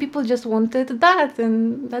maybe some people just wanted that,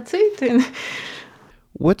 and that's it.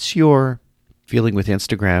 What's your feeling with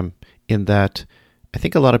Instagram in that I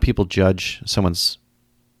think a lot of people judge someone's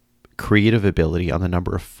creative ability on the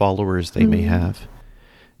number of followers they may have?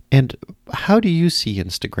 And how do you see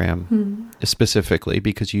Instagram specifically,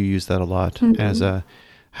 because you use that a lot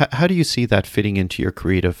how do you see that fitting into your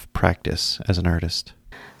creative practice as an artist?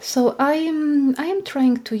 So I am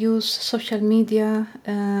trying to use social media,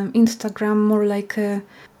 Instagram, more like a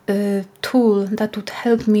tool that would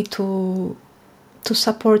help me to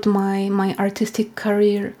support my artistic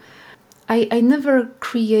career. I never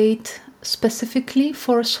create specifically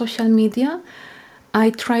for social media. I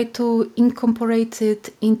try to incorporate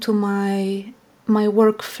it into my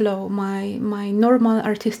workflow, my normal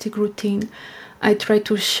artistic routine. I try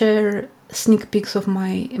to share sneak peeks of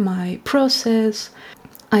my process.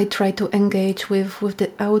 I try to engage with the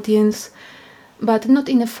audience, but not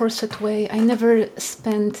in a forced way. I never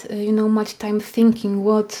spend much time thinking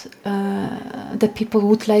what the people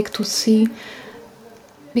would like to see,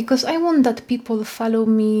 because I want that people follow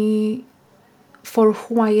me for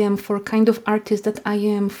who I am, for kind of artist that I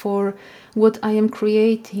am, for what I am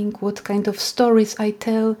creating, what kind of stories I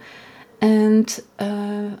tell. And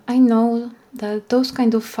I know that those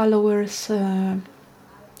kind of followers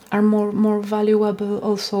are more valuable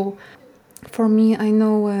also for me. I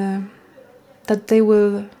know that they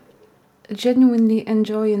will genuinely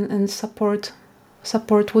enjoy and support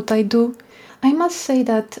what I do. I must say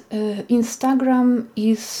that Instagram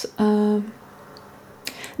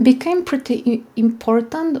became pretty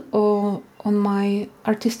important on my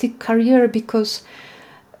artistic career, because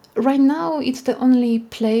right now it's the only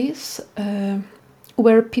place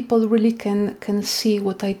where people really can see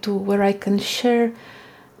what I do, where I can share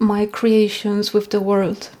my creations with the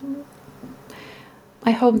world. I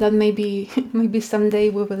hope that maybe someday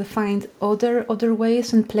we will find other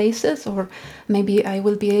ways and places, or maybe I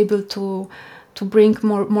will be able to bring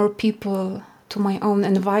more people to my own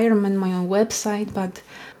environment, my own website. But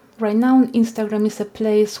right now Instagram is a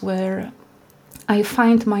place where I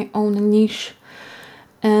find my own niche,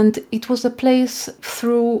 and it was a place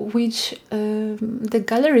through which the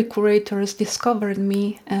gallery curators discovered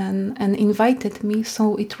me and invited me.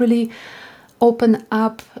 So it really opened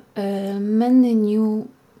up many new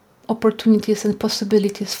opportunities and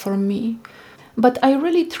possibilities for me. But I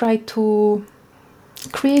really try to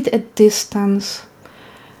create a distance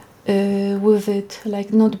with it,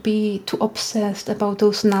 like not be too obsessed about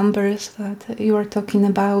those numbers that you are talking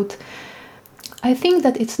about. I think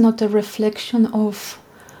that it's not a reflection of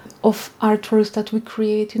artworks that we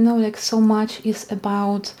create, like so much is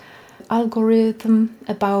about algorithm,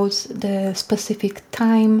 about the specific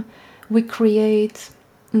time we create.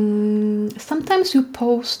 Sometimes you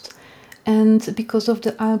post, and because of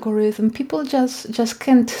the algorithm, people just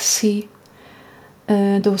can't see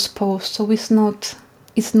those posts. So it's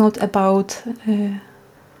not about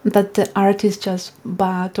that the art is just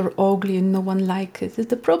bad or ugly and no one likes it.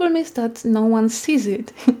 The problem is that no one sees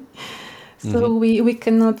it. So we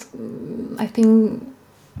cannot, I think,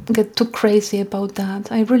 get too crazy about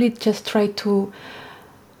that. I really just try to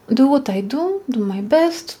do what I do my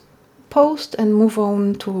best, post, and move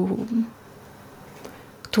on to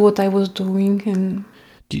what I was doing. And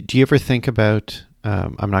do you ever think about,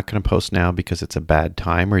 I'm not going to post now because it's a bad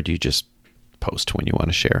time, or do you just post when you want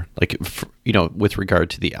to share? Like, with regard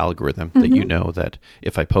to the algorithm, that you know that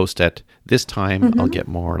if I post at this time, I'll get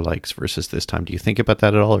more likes versus this time. Do you think about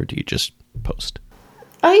that at all, or do you just post?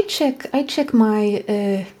 I check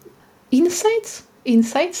my insights.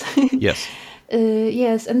 Yes.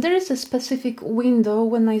 Yes, and there is a specific window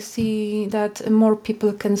when I see that more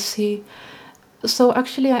people can see. So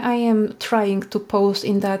actually, I am trying to post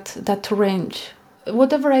in that range.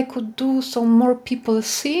 Whatever I could do so more people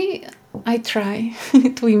see, I try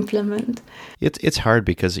to implement. It's hard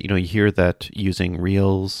because, you hear that using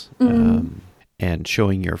Reels and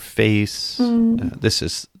showing your face, this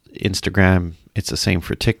is Instagram, it's the same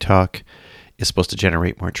for TikTok, is supposed to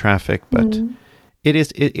generate more traffic, but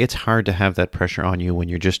it's hard to have that pressure on you when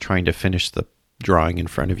you're just trying to finish the drawing in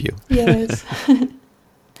front of you. Yes.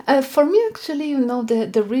 For me, actually,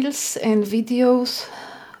 the Reels and videos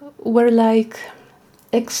were like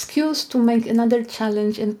excuse to make another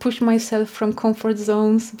challenge and push myself from comfort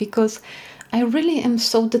zones, because I really am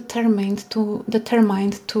so determined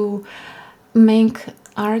to make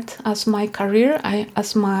art as my career,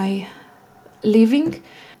 as my living.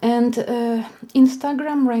 And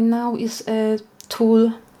Instagram right now is a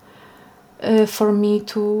tool for me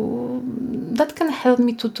that can help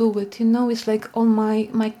me to do it. It's like all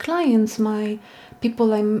my clients, my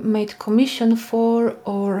people I made commission for,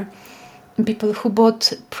 or people who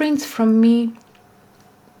bought prints from me,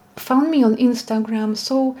 found me on Instagram.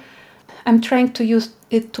 So I'm trying to use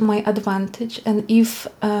it to my advantage. And if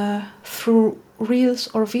through Reels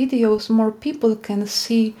or videos more people can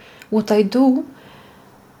see what I do,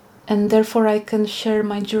 and therefore I can share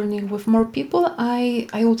my journey with more people, I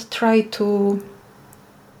would try to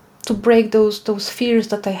break those fears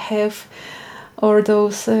that I have, or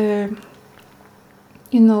those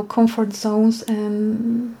comfort zones,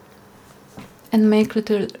 and make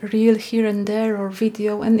little reel here and there, or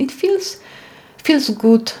video, and it feels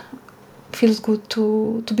good. Feels good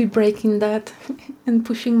to be breaking that and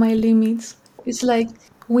pushing my limits. It's like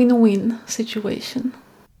win-win situation.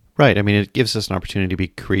 Right. I mean, it gives us an opportunity to be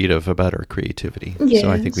creative about our creativity. Yes.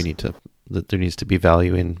 So I think there needs to be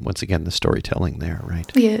value in, once again, the storytelling there, right?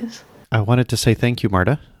 Yes. I wanted to say thank you,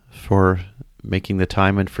 Marta, for making the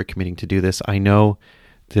time and for committing to do this. I know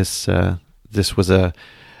this was a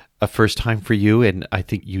first time for you, and I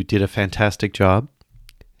think you did a fantastic job.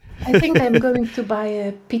 I think I'm going to buy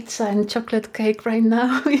a pizza and chocolate cake right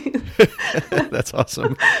now. That's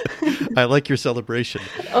awesome. I like your celebration.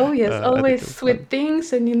 Oh yes, always sweet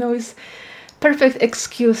things, and it's perfect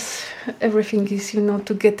excuse. Everything is,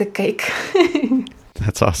 to get the cake.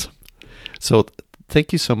 That's awesome. So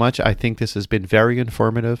thank you so much. I think this has been very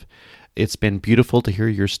informative. It's been beautiful to hear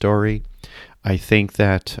your story. I think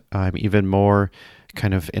that I'm even more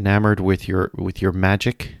kind of enamored with your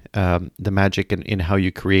magic, the magic in how you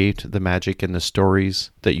create, the magic in the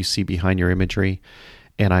stories that you see behind your imagery.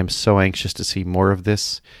 And I'm so anxious to see more of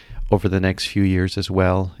this over the next few years as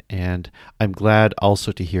well. And I'm glad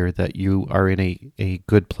also to hear that you are in a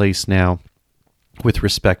good place now with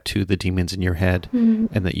respect to the demons in your head,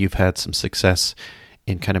 and that you've had some success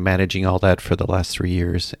in kind of managing all that for the last 3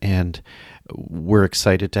 years. And we're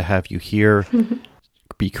excited to have you here,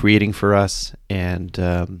 be creating for us, and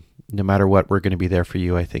no matter what, we're going to be there for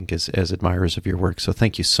you, I think, as admirers of your work. So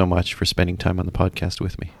thank you so much for spending time on the podcast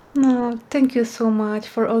with me. No, thank you so much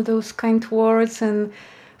for all those kind words, and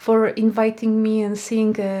for inviting me and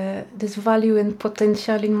seeing this value and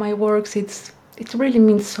potential in my works. It really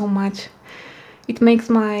means so much. It makes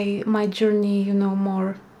my journey,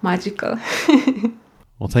 more magical.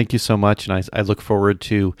 Well, thank you so much, and I look forward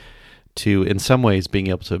to to, in some ways, being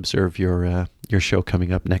able to observe your show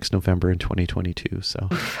coming up next November in 2022. So,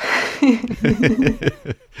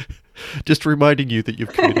 just reminding you that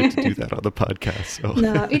you've committed to do that on the podcast. So.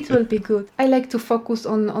 No, it will be good. I like to focus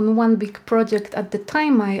on one big project at the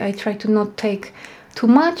time. I try to not take too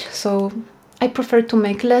much, so I prefer to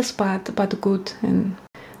make less, but good, and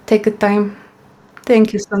take the time.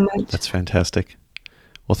 Thank you so much. That's fantastic.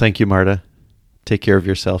 Well, thank you, Marta. Take care of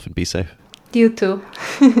yourself and be safe. You too.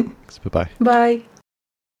 Bye-bye. Bye.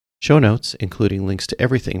 Show notes, including links to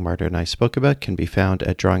everything Marta and I spoke about, can be found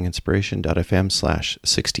at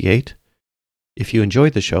drawinginspiration.fm/68. If you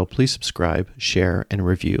enjoyed the show, please subscribe, share, and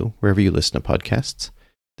review wherever you listen to podcasts.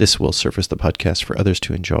 This will surface the podcast for others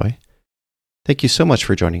to enjoy. Thank you so much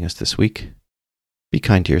for joining us this week. Be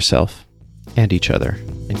kind to yourself and each other,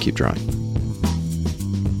 and keep drawing.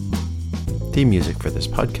 Theme music for this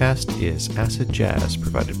podcast is Acid Jazz,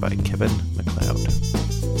 provided by Kevin MacLeod.